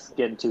sides. It's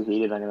getting too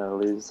heated. I'm gonna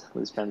lose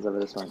pens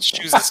over this one.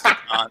 Choose this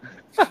on.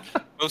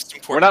 Most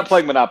important. We're not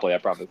playing Monopoly, I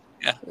promise.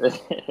 Yeah.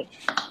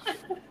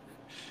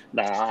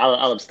 Nah,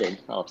 I'll abstain.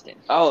 I'll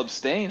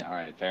abstain. All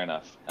right, fair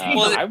enough. I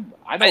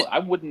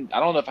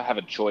don't know if I have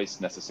a choice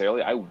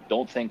necessarily. I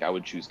don't think I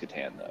would choose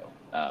Catan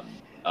though.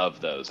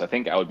 Of those, I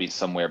think I would be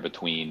somewhere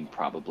between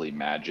probably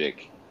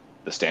Magic,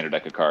 the standard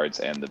deck of cards,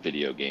 and the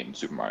video game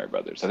Super Mario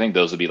Brothers. I think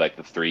those would be the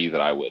three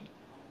that I would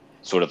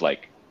sort of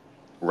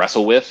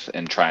wrestle with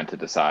and trying to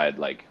decide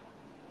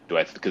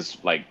because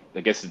I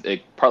guess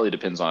it partly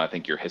depends on I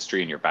think your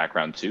history and your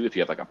background too. If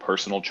you have a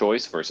personal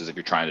choice versus if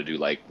you're trying to do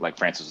like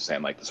Francis was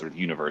saying the sort of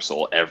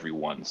universal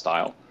everyone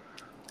style.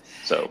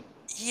 So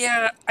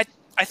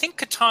I think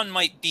Catan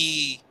might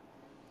be,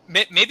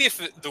 maybe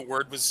if the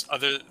word was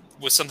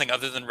was something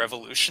other than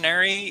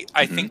revolutionary.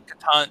 I think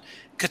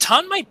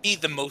Catan might be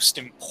the most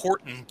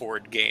important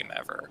board game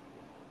ever.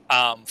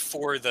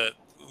 For the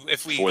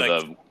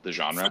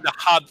genre,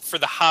 for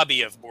the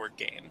hobby of board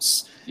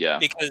games. Yeah.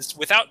 Because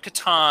without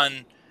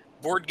Catan,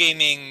 board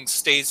gaming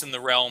stays in the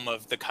realm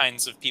of the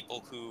kinds of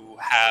people who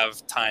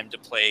have time to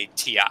play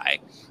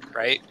TI,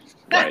 right?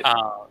 Right.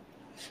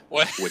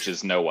 Which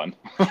is no one.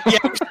 Yeah,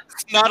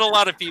 not a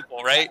lot of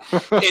people, right?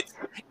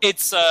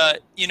 It's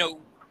you know,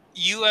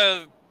 you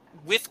have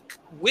with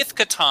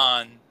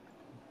Catan.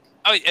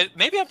 Oh,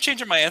 maybe I'm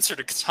changing my answer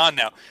to Catan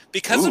now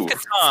because of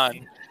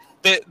Catan.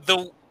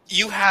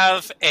 You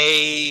have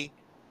an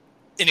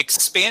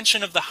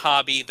expansion of the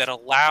hobby that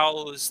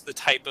allows the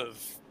type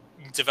of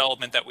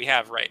development that we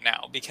have right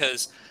now,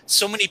 because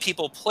so many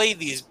people play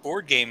these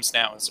board games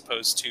now as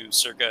opposed to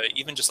circa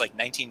even just like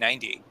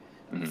 1990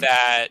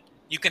 that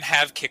you can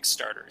have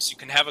Kickstarters. You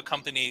can have a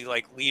company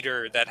like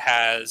Leader that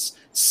has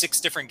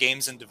 6 different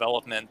games in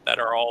development that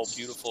are all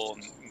beautiful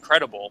and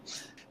incredible.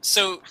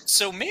 So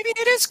maybe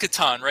it is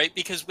Catan, right?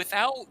 Because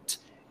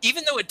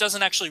even though it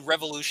doesn't actually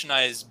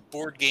revolutionize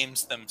board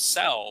games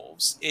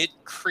themselves, it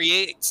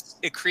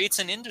creates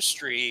an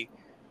industry.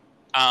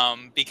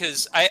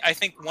 Because I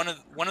think one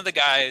of the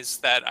guys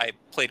that I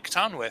played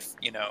Catan with,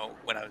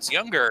 when I was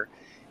younger,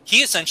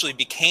 he essentially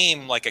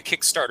became like a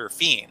Kickstarter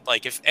fiend.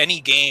 Like if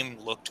any game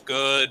looked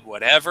good,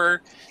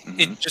 whatever,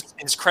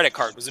 his credit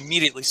card was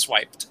immediately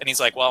swiped, and he's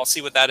like, "Well, I'll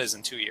see what that is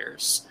in 2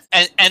 years."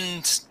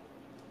 And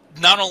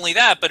not only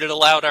that, but it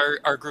allowed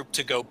our group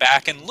to go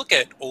back and look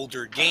at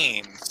older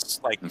games,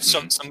 like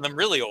some of them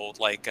really old,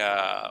 like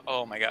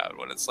oh my god,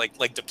 what it's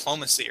like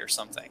Diplomacy or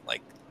something.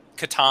 Like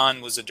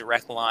Catan was a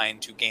direct line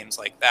to games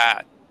like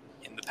that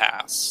in the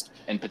past.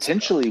 And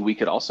potentially we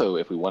could also,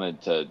 if we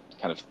wanted to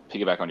kind of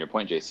piggyback on your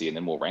point, JC, and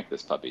then we'll rank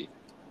this puppy.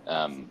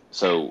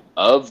 So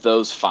of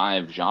those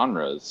 5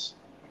 genres,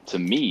 to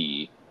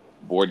me,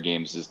 board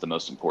games is the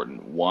most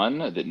important one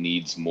that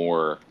needs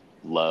more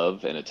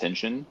love and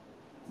attention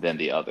than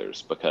the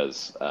others,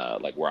 because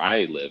like where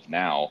I live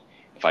now,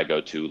 if I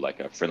go to like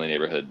a friendly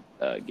neighborhood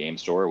game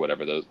store or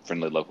whatever, the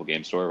friendly local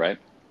game store, right,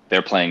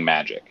 they're playing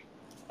Magic.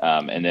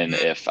 And then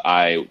if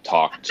I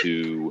talk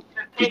to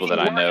people that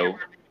I know,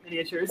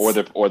 or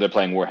they're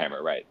playing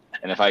Warhammer, right?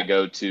 And if I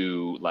go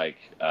to like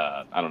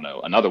I don't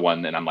know, another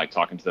one, and I'm like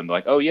talking to them,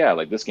 like, oh yeah,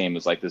 like this game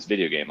is like this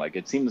video game. Like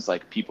it seems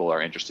like people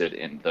are interested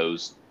in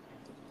those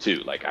too.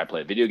 Like I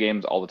play video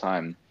games all the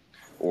time,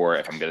 or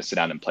if I'm going to sit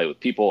down and play with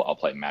people, I'll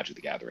play Magic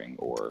the Gathering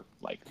or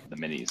like the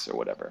minis or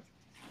whatever.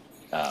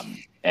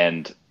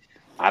 And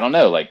I don't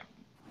know, like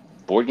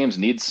board games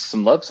need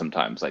some love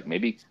sometimes. Like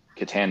maybe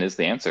Catan is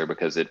the answer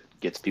because it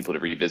gets people to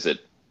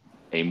revisit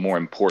a more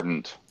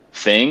important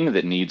thing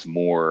that needs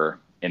more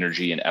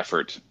energy and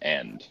effort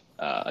and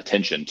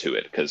attention to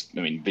it. Because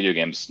I mean, video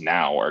games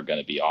now are going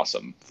to be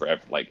awesome for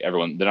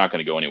everyone. They're not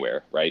going to go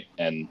anywhere, right?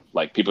 And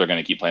like people are going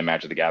to keep playing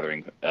Magic the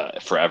Gathering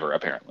forever,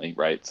 apparently,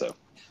 right? So,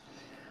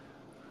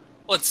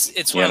 well,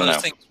 it's one of those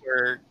things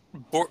where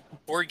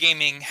board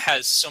gaming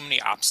has so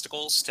many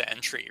obstacles to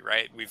entry,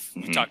 right? We've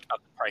talked about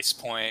the price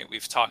point.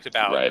 We've talked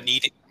about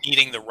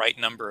needing the right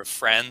number of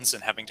friends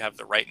and having to have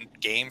the right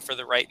game for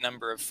the right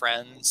number of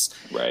friends.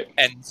 Right.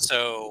 And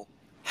so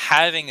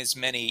having as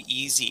many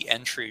easy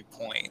entry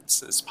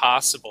points as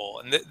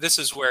possible. And this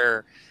is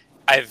where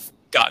I've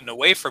gotten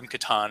away from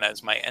Catan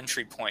as my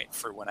entry point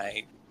for when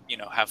I,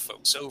 have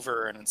folks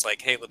over and it's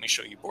like, hey, let me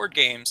show you board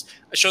games.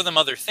 I show them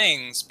other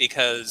things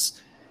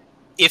because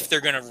if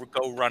they're going to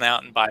go run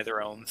out and buy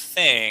their own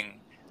thing,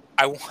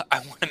 I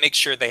want to make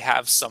sure they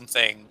have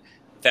something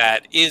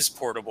that is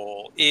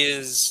portable,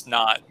 is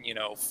not,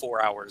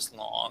 4 hours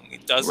long.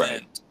 It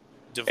doesn't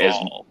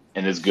devolve.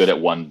 And is good at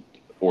 1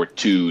 or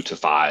 2 to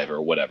 5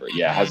 or whatever.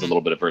 Yeah, it has a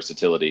little bit of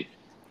versatility.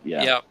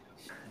 Yeah. Yep.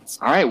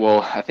 All right,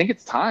 well, I think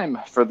it's time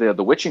for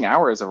the witching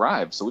hour has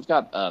arrived. So we've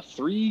got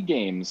 3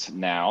 games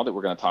now that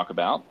we're going to talk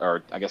about,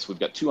 or I guess we've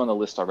got 2 on the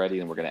list already,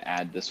 and we're going to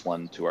add this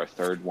one to our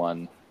third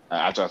one.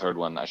 After our third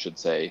one, I should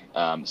say.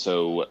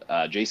 So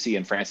JC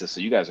and Francis,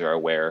 so you guys are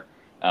aware,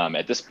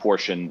 at this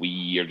portion,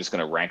 we are just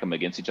going to rank them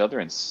against each other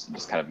and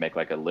just kind of make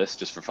like a list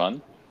just for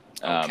fun.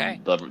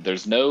 Okay.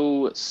 There's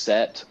no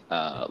set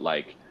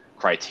like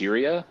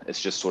criteria.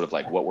 It's just sort of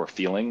like what we're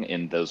feeling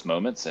in those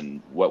moments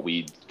and what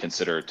we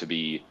consider to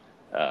be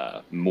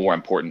more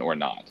important or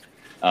not.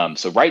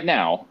 So right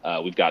now,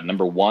 we've got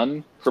number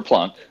 1,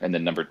 Kerplunk, and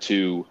then number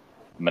 2,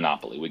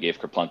 Monopoly. We gave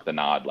Kerplunk the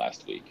nod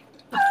last week.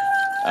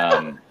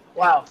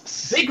 Wow,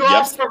 big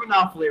loss for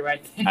Monopoly,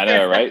 right there. I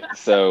know, right?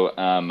 So,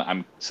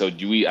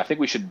 I think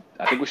we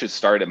should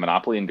start at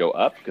Monopoly and go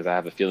up because I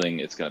have a feeling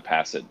it's going to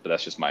pass it, but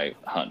that's just my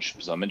hunch.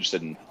 So I'm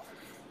interested in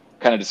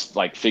kind of just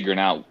like figuring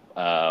out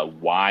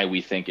why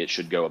we think it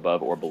should go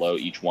above or below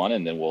each one,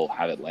 and then we'll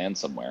have it land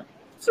somewhere.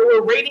 So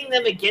we're rating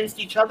them against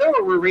each other,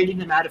 or we're rating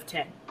them out of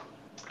 10?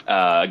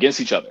 Against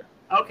each other.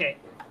 Okay.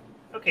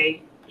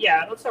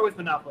 Yeah, let's start with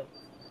Monopoly.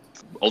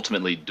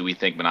 Ultimately, do we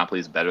think Monopoly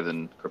is better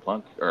than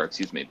Kerplunk, or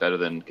excuse me, better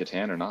than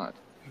Catan or not?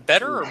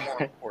 Better or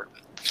more important?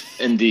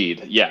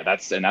 Indeed, yeah.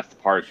 That's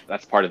part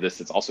of this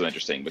that's also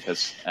interesting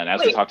because, and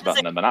as we talked about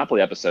in the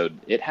Monopoly episode,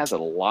 it has a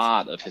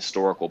lot of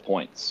historical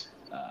points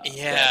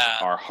that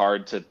are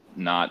hard to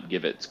not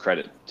give its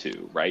credit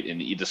to, right?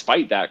 And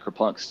despite that,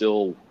 Kerplunk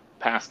still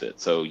passed it.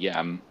 So yeah,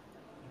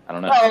 I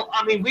don't know. Well,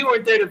 I mean, we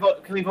weren't there to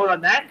vote. Can we vote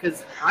on that?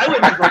 Because I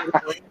wouldn't have voted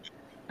for it.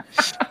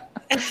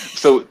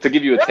 So to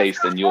give you a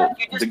taste, and you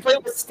just play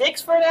with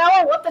sticks for an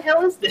hour. What the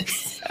hell is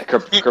this?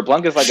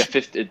 Kerplunk is like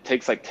it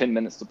takes like 10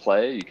 minutes to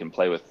play. You can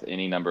play with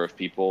any number of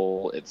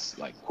people. It's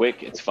like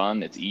quick, it's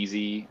fun, it's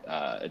easy.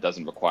 It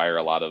doesn't require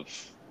a lot of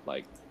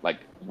like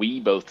we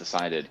both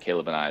decided,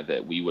 Caleb and I,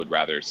 that we would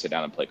rather sit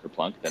down and play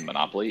Kerplunk than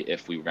Monopoly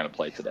if we were going to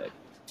play today.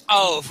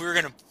 Oh, if we're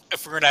gonna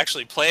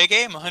actually play a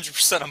game,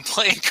 100% I'm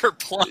playing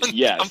Kerplunk.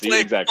 Yeah, I'm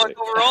playing exactly.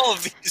 Kerplunk over all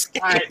of these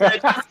games. All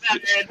right,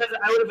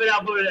 I would have been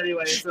outvoted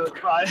anyway, so it's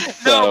fine.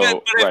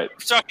 No, but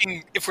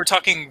if we're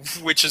talking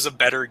which is a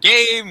better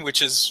game,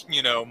 which is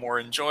more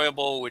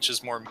enjoyable, which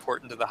is more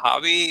important to the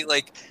hobby,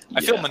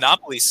 I feel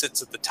Monopoly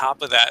sits at the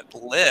top of that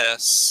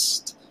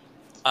list.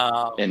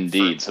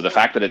 Indeed. So the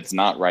fact that it's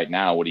not right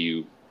now,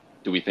 do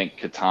we think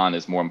Catan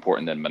is more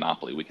important than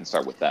Monopoly? We can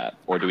start with that,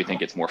 or do we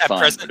think it's more fun?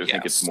 Present, or do we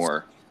think it's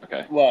more?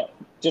 Okay. Well,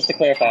 just to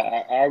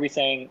clarify, are we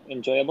saying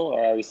enjoyable,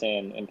 or are we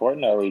saying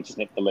important, or are we just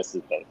make the list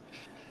as both?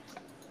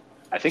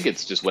 I think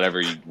it's just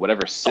whatever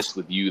sits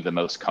with you the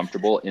most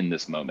comfortable in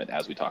this moment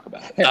as we talk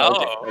about it.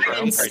 I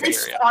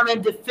insist on a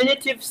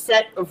definitive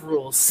set of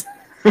rules.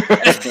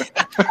 The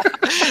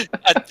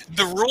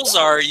rules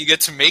are you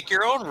get to make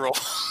your own rule.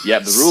 Yeah,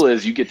 the rule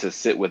is you get to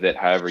sit with it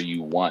however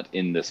you want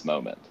in this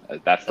moment.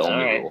 That's the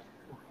only rule.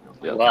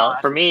 Yep. Well,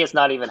 for me, it's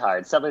not even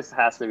hard. Settlers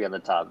has to be on the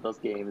top. Those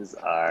games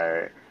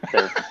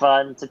they're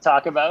fun to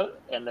talk about,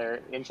 and they're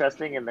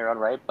interesting in their own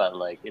right. But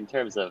in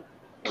terms of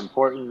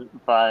important,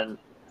 fun,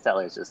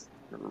 Settlers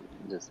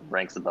just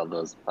ranks above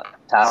those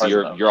towers.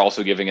 So you're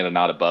also giving it a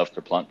nod above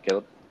Kerplunk,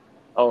 Caleb?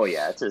 Oh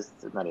yeah, it's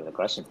not even a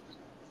question.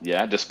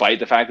 Yeah, despite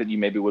the fact that you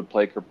maybe would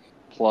play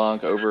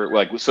Kerplunk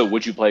over, so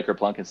would you play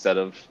Kerplunk instead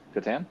of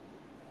Catan?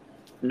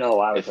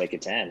 No, I would play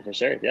Catan for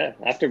sure. Yeah,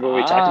 after what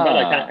we talked about,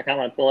 I kind of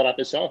want to pull it off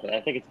the shelf.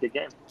 I think it's a good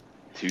game.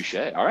 Touche.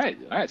 All right.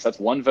 So that's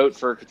one vote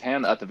for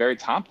Catan at the very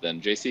top.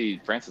 Then,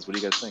 JC, Francis, what do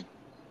you guys think?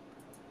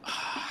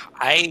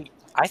 I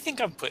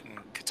think I'm putting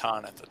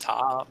Catan at the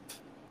top.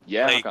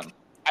 Yeah.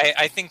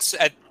 I think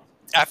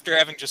after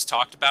having just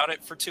talked about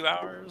it for 2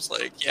 hours,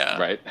 right. Yeah,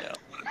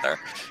 there.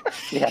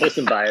 Yeah, there's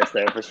some bias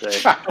there for sure.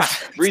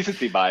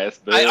 Recency bias.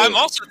 But I'm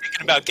also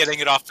thinking about getting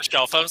it off the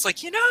shelf. I was like,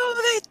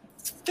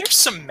 there's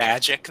some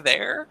magic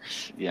there.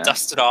 Yeah.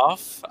 Dust it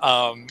off.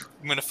 I'm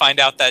going to find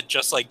out that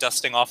just like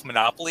dusting off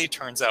Monopoly,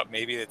 turns out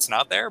maybe it's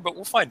not there, but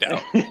we'll find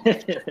out.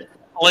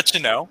 I'll let you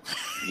know.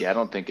 Yeah, I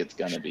don't think it's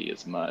going to be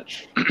as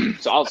much.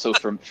 So also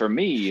for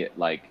me,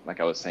 like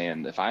I was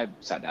saying, if I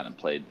sat down and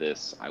played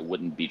this, I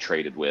wouldn't be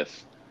traded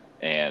with,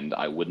 and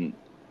I wouldn't.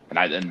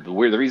 And the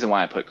reason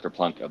why I put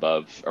Kerplunk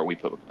above, or we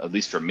put, at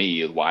least for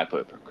me, why I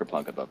put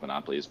Kerplunk above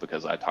Monopoly is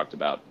because I talked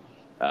about,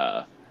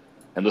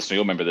 and listener,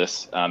 you'll remember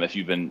this if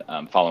you've been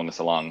following this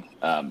along.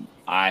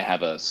 I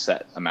have a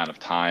set amount of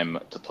time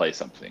to play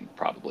something,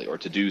 probably, or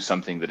to do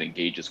something that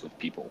engages with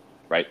people,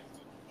 right?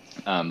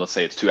 Let's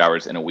say it's 2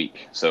 hours in a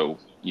week. So,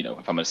 if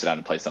I'm going to sit down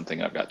and play something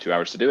and I've got 2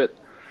 hours to do it,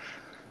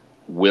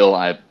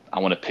 I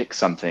want to pick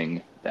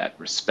something that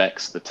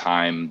respects the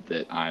time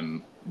that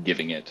I'm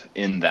giving it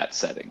in that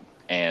setting.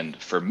 And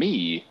for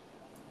me,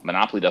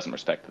 Monopoly doesn't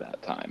respect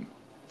that time,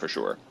 for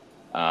sure.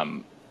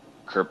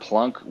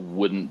 Kerplunk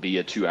wouldn't be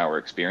a 2 hour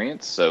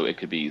experience, so it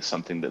could be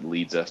something that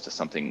leads us to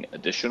something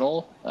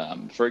additional,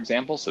 for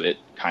example. So it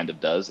kind of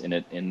does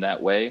in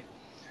that way.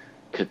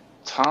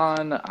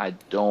 Catan,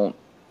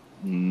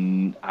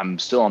 I'm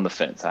still on the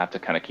fence. I have to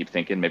kind of keep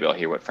thinking. Maybe I'll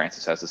hear what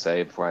Francis has to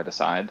say before I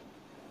decide.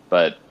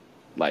 But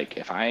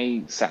if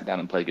I sat down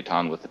and played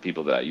Catan with the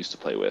people that I used to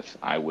play with,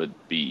 I would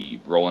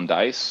be rolling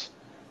dice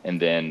and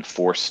then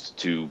forced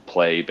to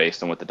play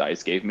based on what the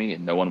dice gave me,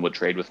 and no one would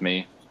trade with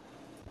me.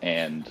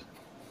 And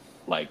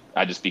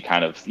I'd just be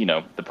kind of,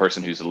 the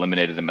person who's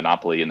eliminated in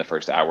Monopoly in the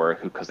first hour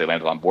because they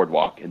landed on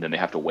Boardwalk, and then they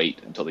have to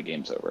wait until the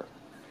game's over.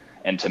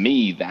 And to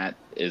me, that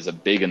is a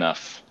big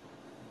enough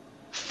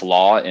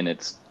flaw in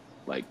its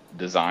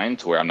design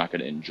to where I'm not going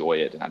to enjoy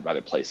it, and I'd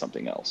rather play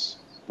something else.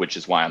 Which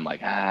is why I'm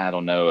I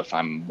don't know if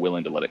I'm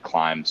willing to let it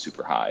climb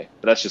super high.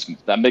 But that's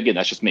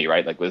just me,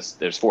 right?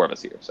 There's four of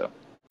us here, so.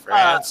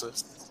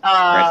 Francis.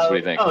 Francis, what do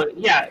you think? Oh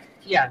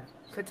yeah.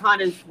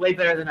 Catan is way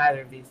better than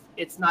either of these.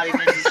 It's not even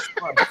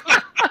fun.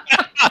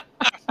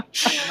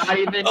 Not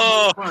even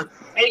fun.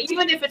 And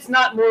even if it's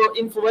not more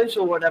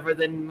influential or whatever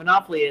than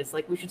Monopoly is,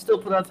 we should still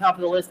put it on top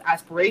of the list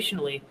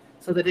aspirationally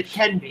so that it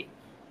can be.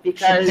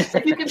 Because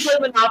if you can play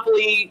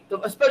Monopoly,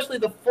 especially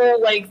the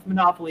full-length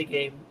Monopoly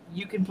game,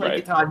 you can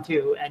play Catan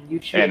too, and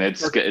you should. And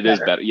it is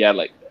better. Yeah,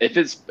 if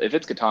it's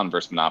Catan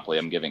versus Monopoly,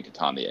 I'm giving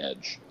Catan the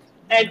edge.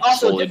 And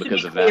also, solely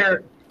because of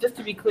that. Just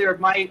to be clear,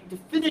 my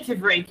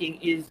definitive ranking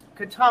is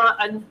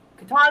Catan,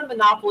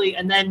 Monopoly,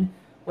 and then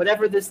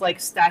whatever this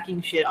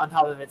stacking shit on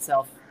top of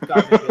itself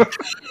garbage is.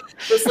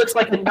 This looks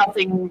like a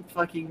nothing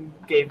fucking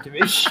game to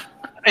me.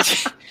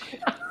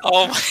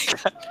 Oh my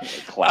god!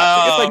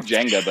 Classic. It's like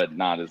Jenga, but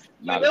not as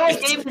You know a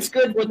game is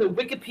good when the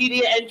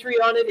Wikipedia entry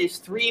on it is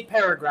 3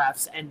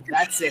 paragraphs, and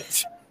that's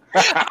it.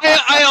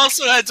 I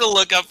also had to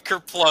look up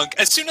Kerplunk.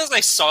 As soon as I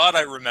saw it,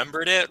 I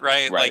remembered it.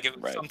 Right, like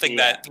it was something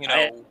that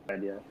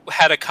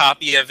had a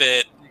copy of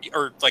it,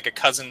 or like a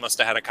cousin must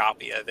have had a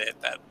copy of it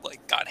that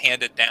like got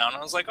handed down.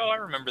 I was like, oh, I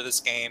remember this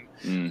game.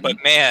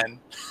 But man,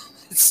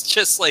 it's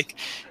just like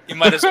you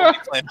might as well be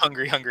playing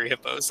Hungry Hungry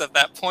Hippos at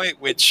that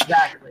point. Which,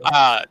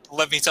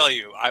 let me tell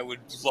you, I would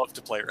love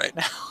to play right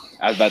now.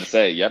 I was about to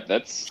say, yep,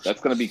 that's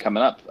going to be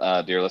coming up,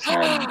 dear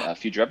listener, in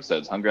future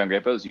episodes. Hungry Hungry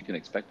Hippos, you can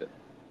expect it.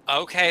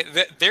 Okay,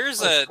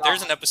 there's an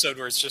episode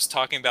where it's just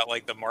talking about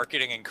like the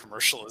marketing and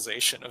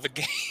commercialization of a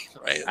game,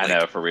 right? I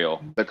know, for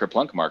real. The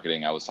Kerplunk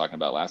marketing I was talking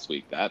about last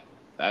week, that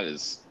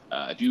is,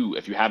 if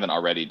you haven't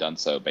already done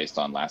so based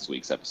on last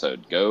week's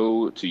episode,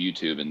 go to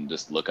YouTube and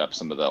just look up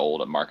some of the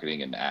old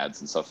marketing and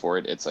ads and stuff for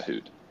it. It's a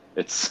hoot.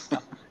 It's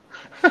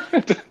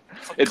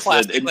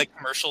classic like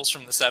commercials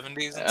from the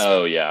 70s. And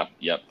oh yeah,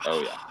 yep.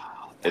 Oh yeah,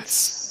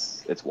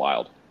 it's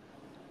wild.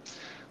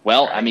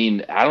 Well, I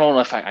mean, I don't know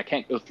if I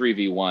can't go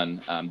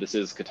 3v1. This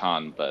is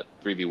Catan, but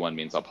 3v1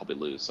 means I'll probably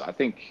lose. So I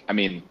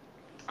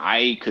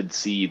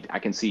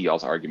can see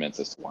y'all's arguments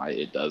as to why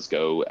it does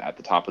go at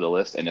the top of the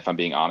list. And if I'm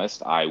being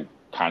honest, I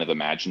kind of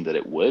imagined that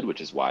it would,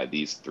 which is why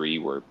these 3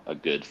 were a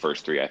good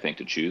first 3, I think,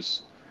 to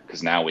choose.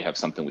 Because now we have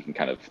something we can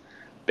kind of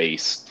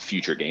base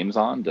future games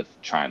on to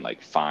try and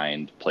like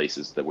find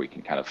places that we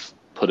can kind of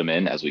put them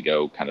in as we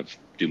go, kind of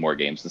do more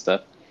games and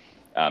stuff.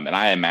 And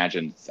I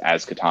imagine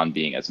as Catan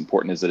being as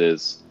important as it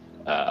is,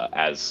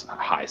 as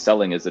high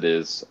selling as it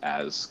is,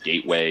 as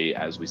gateway,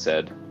 as we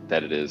said,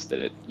 that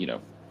it,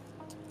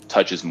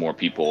 touches more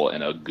people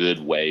in a good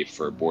way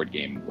for a board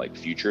game like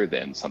future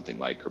than something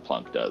like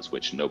Kerplunk does,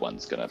 which no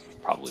one's going to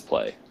probably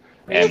play.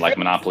 And like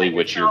Monopoly,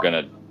 which you're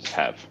going to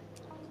have.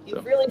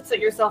 You've really set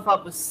yourself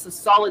up with a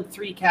solid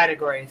 3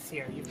 categories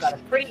here. You've got a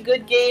pretty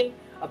good game,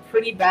 a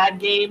pretty bad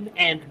game,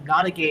 and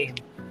not a game.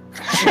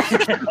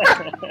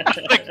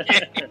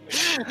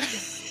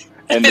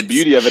 And the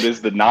beauty of it is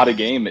the not a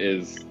game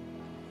is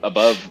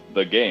above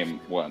the game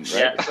one, right?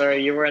 Yeah,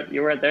 sorry, you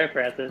weren't there,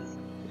 Francis.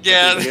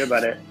 Yeah, what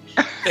about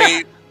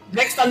it.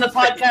 Next on the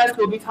podcast,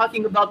 we'll be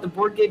talking about the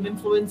board game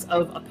influence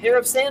of a pair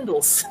of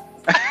sandals.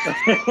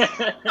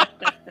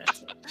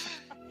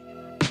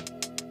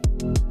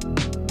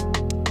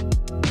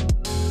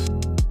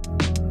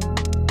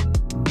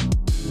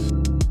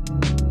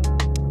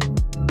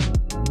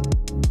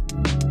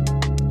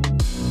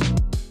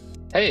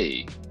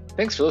 Hey,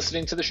 thanks for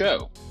listening to the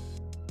show.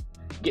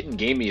 Gettin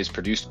Gamey is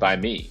produced by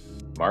me,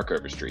 Mark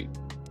Overstreet.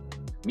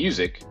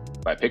 Music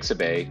by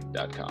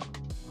Pixabay.com.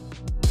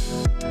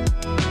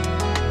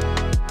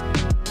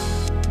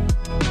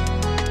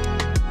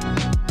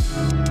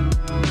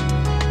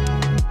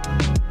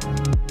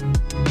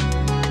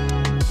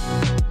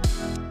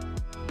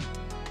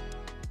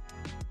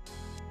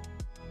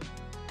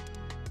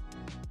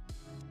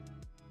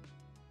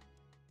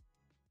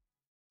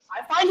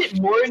 I find it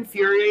more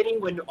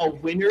infuriating when a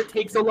winner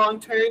takes a long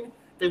turn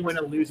than when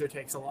a loser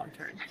takes a long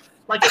turn.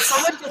 Like, if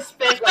someone just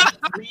spent like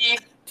 3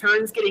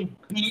 turns getting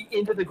beat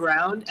into the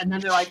ground, and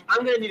then they're like,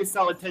 I'm going to need a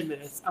solid 10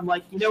 minutes. I'm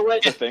like, you know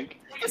what? Take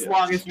as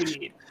long as you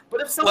need.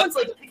 But if someone's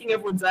like kicking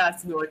everyone's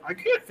ass and they're like, I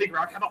can't figure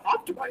out how to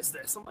optimize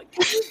this, I'm like,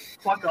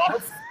 fuck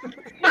off.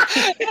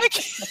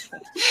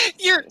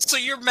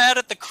 You're mad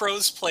at the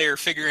Crows player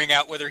figuring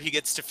out whether he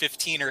gets to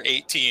 15 or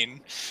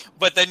 18,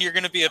 but then you're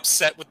going to be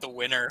upset with the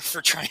winner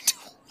for trying to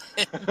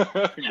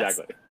win.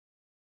 Exactly.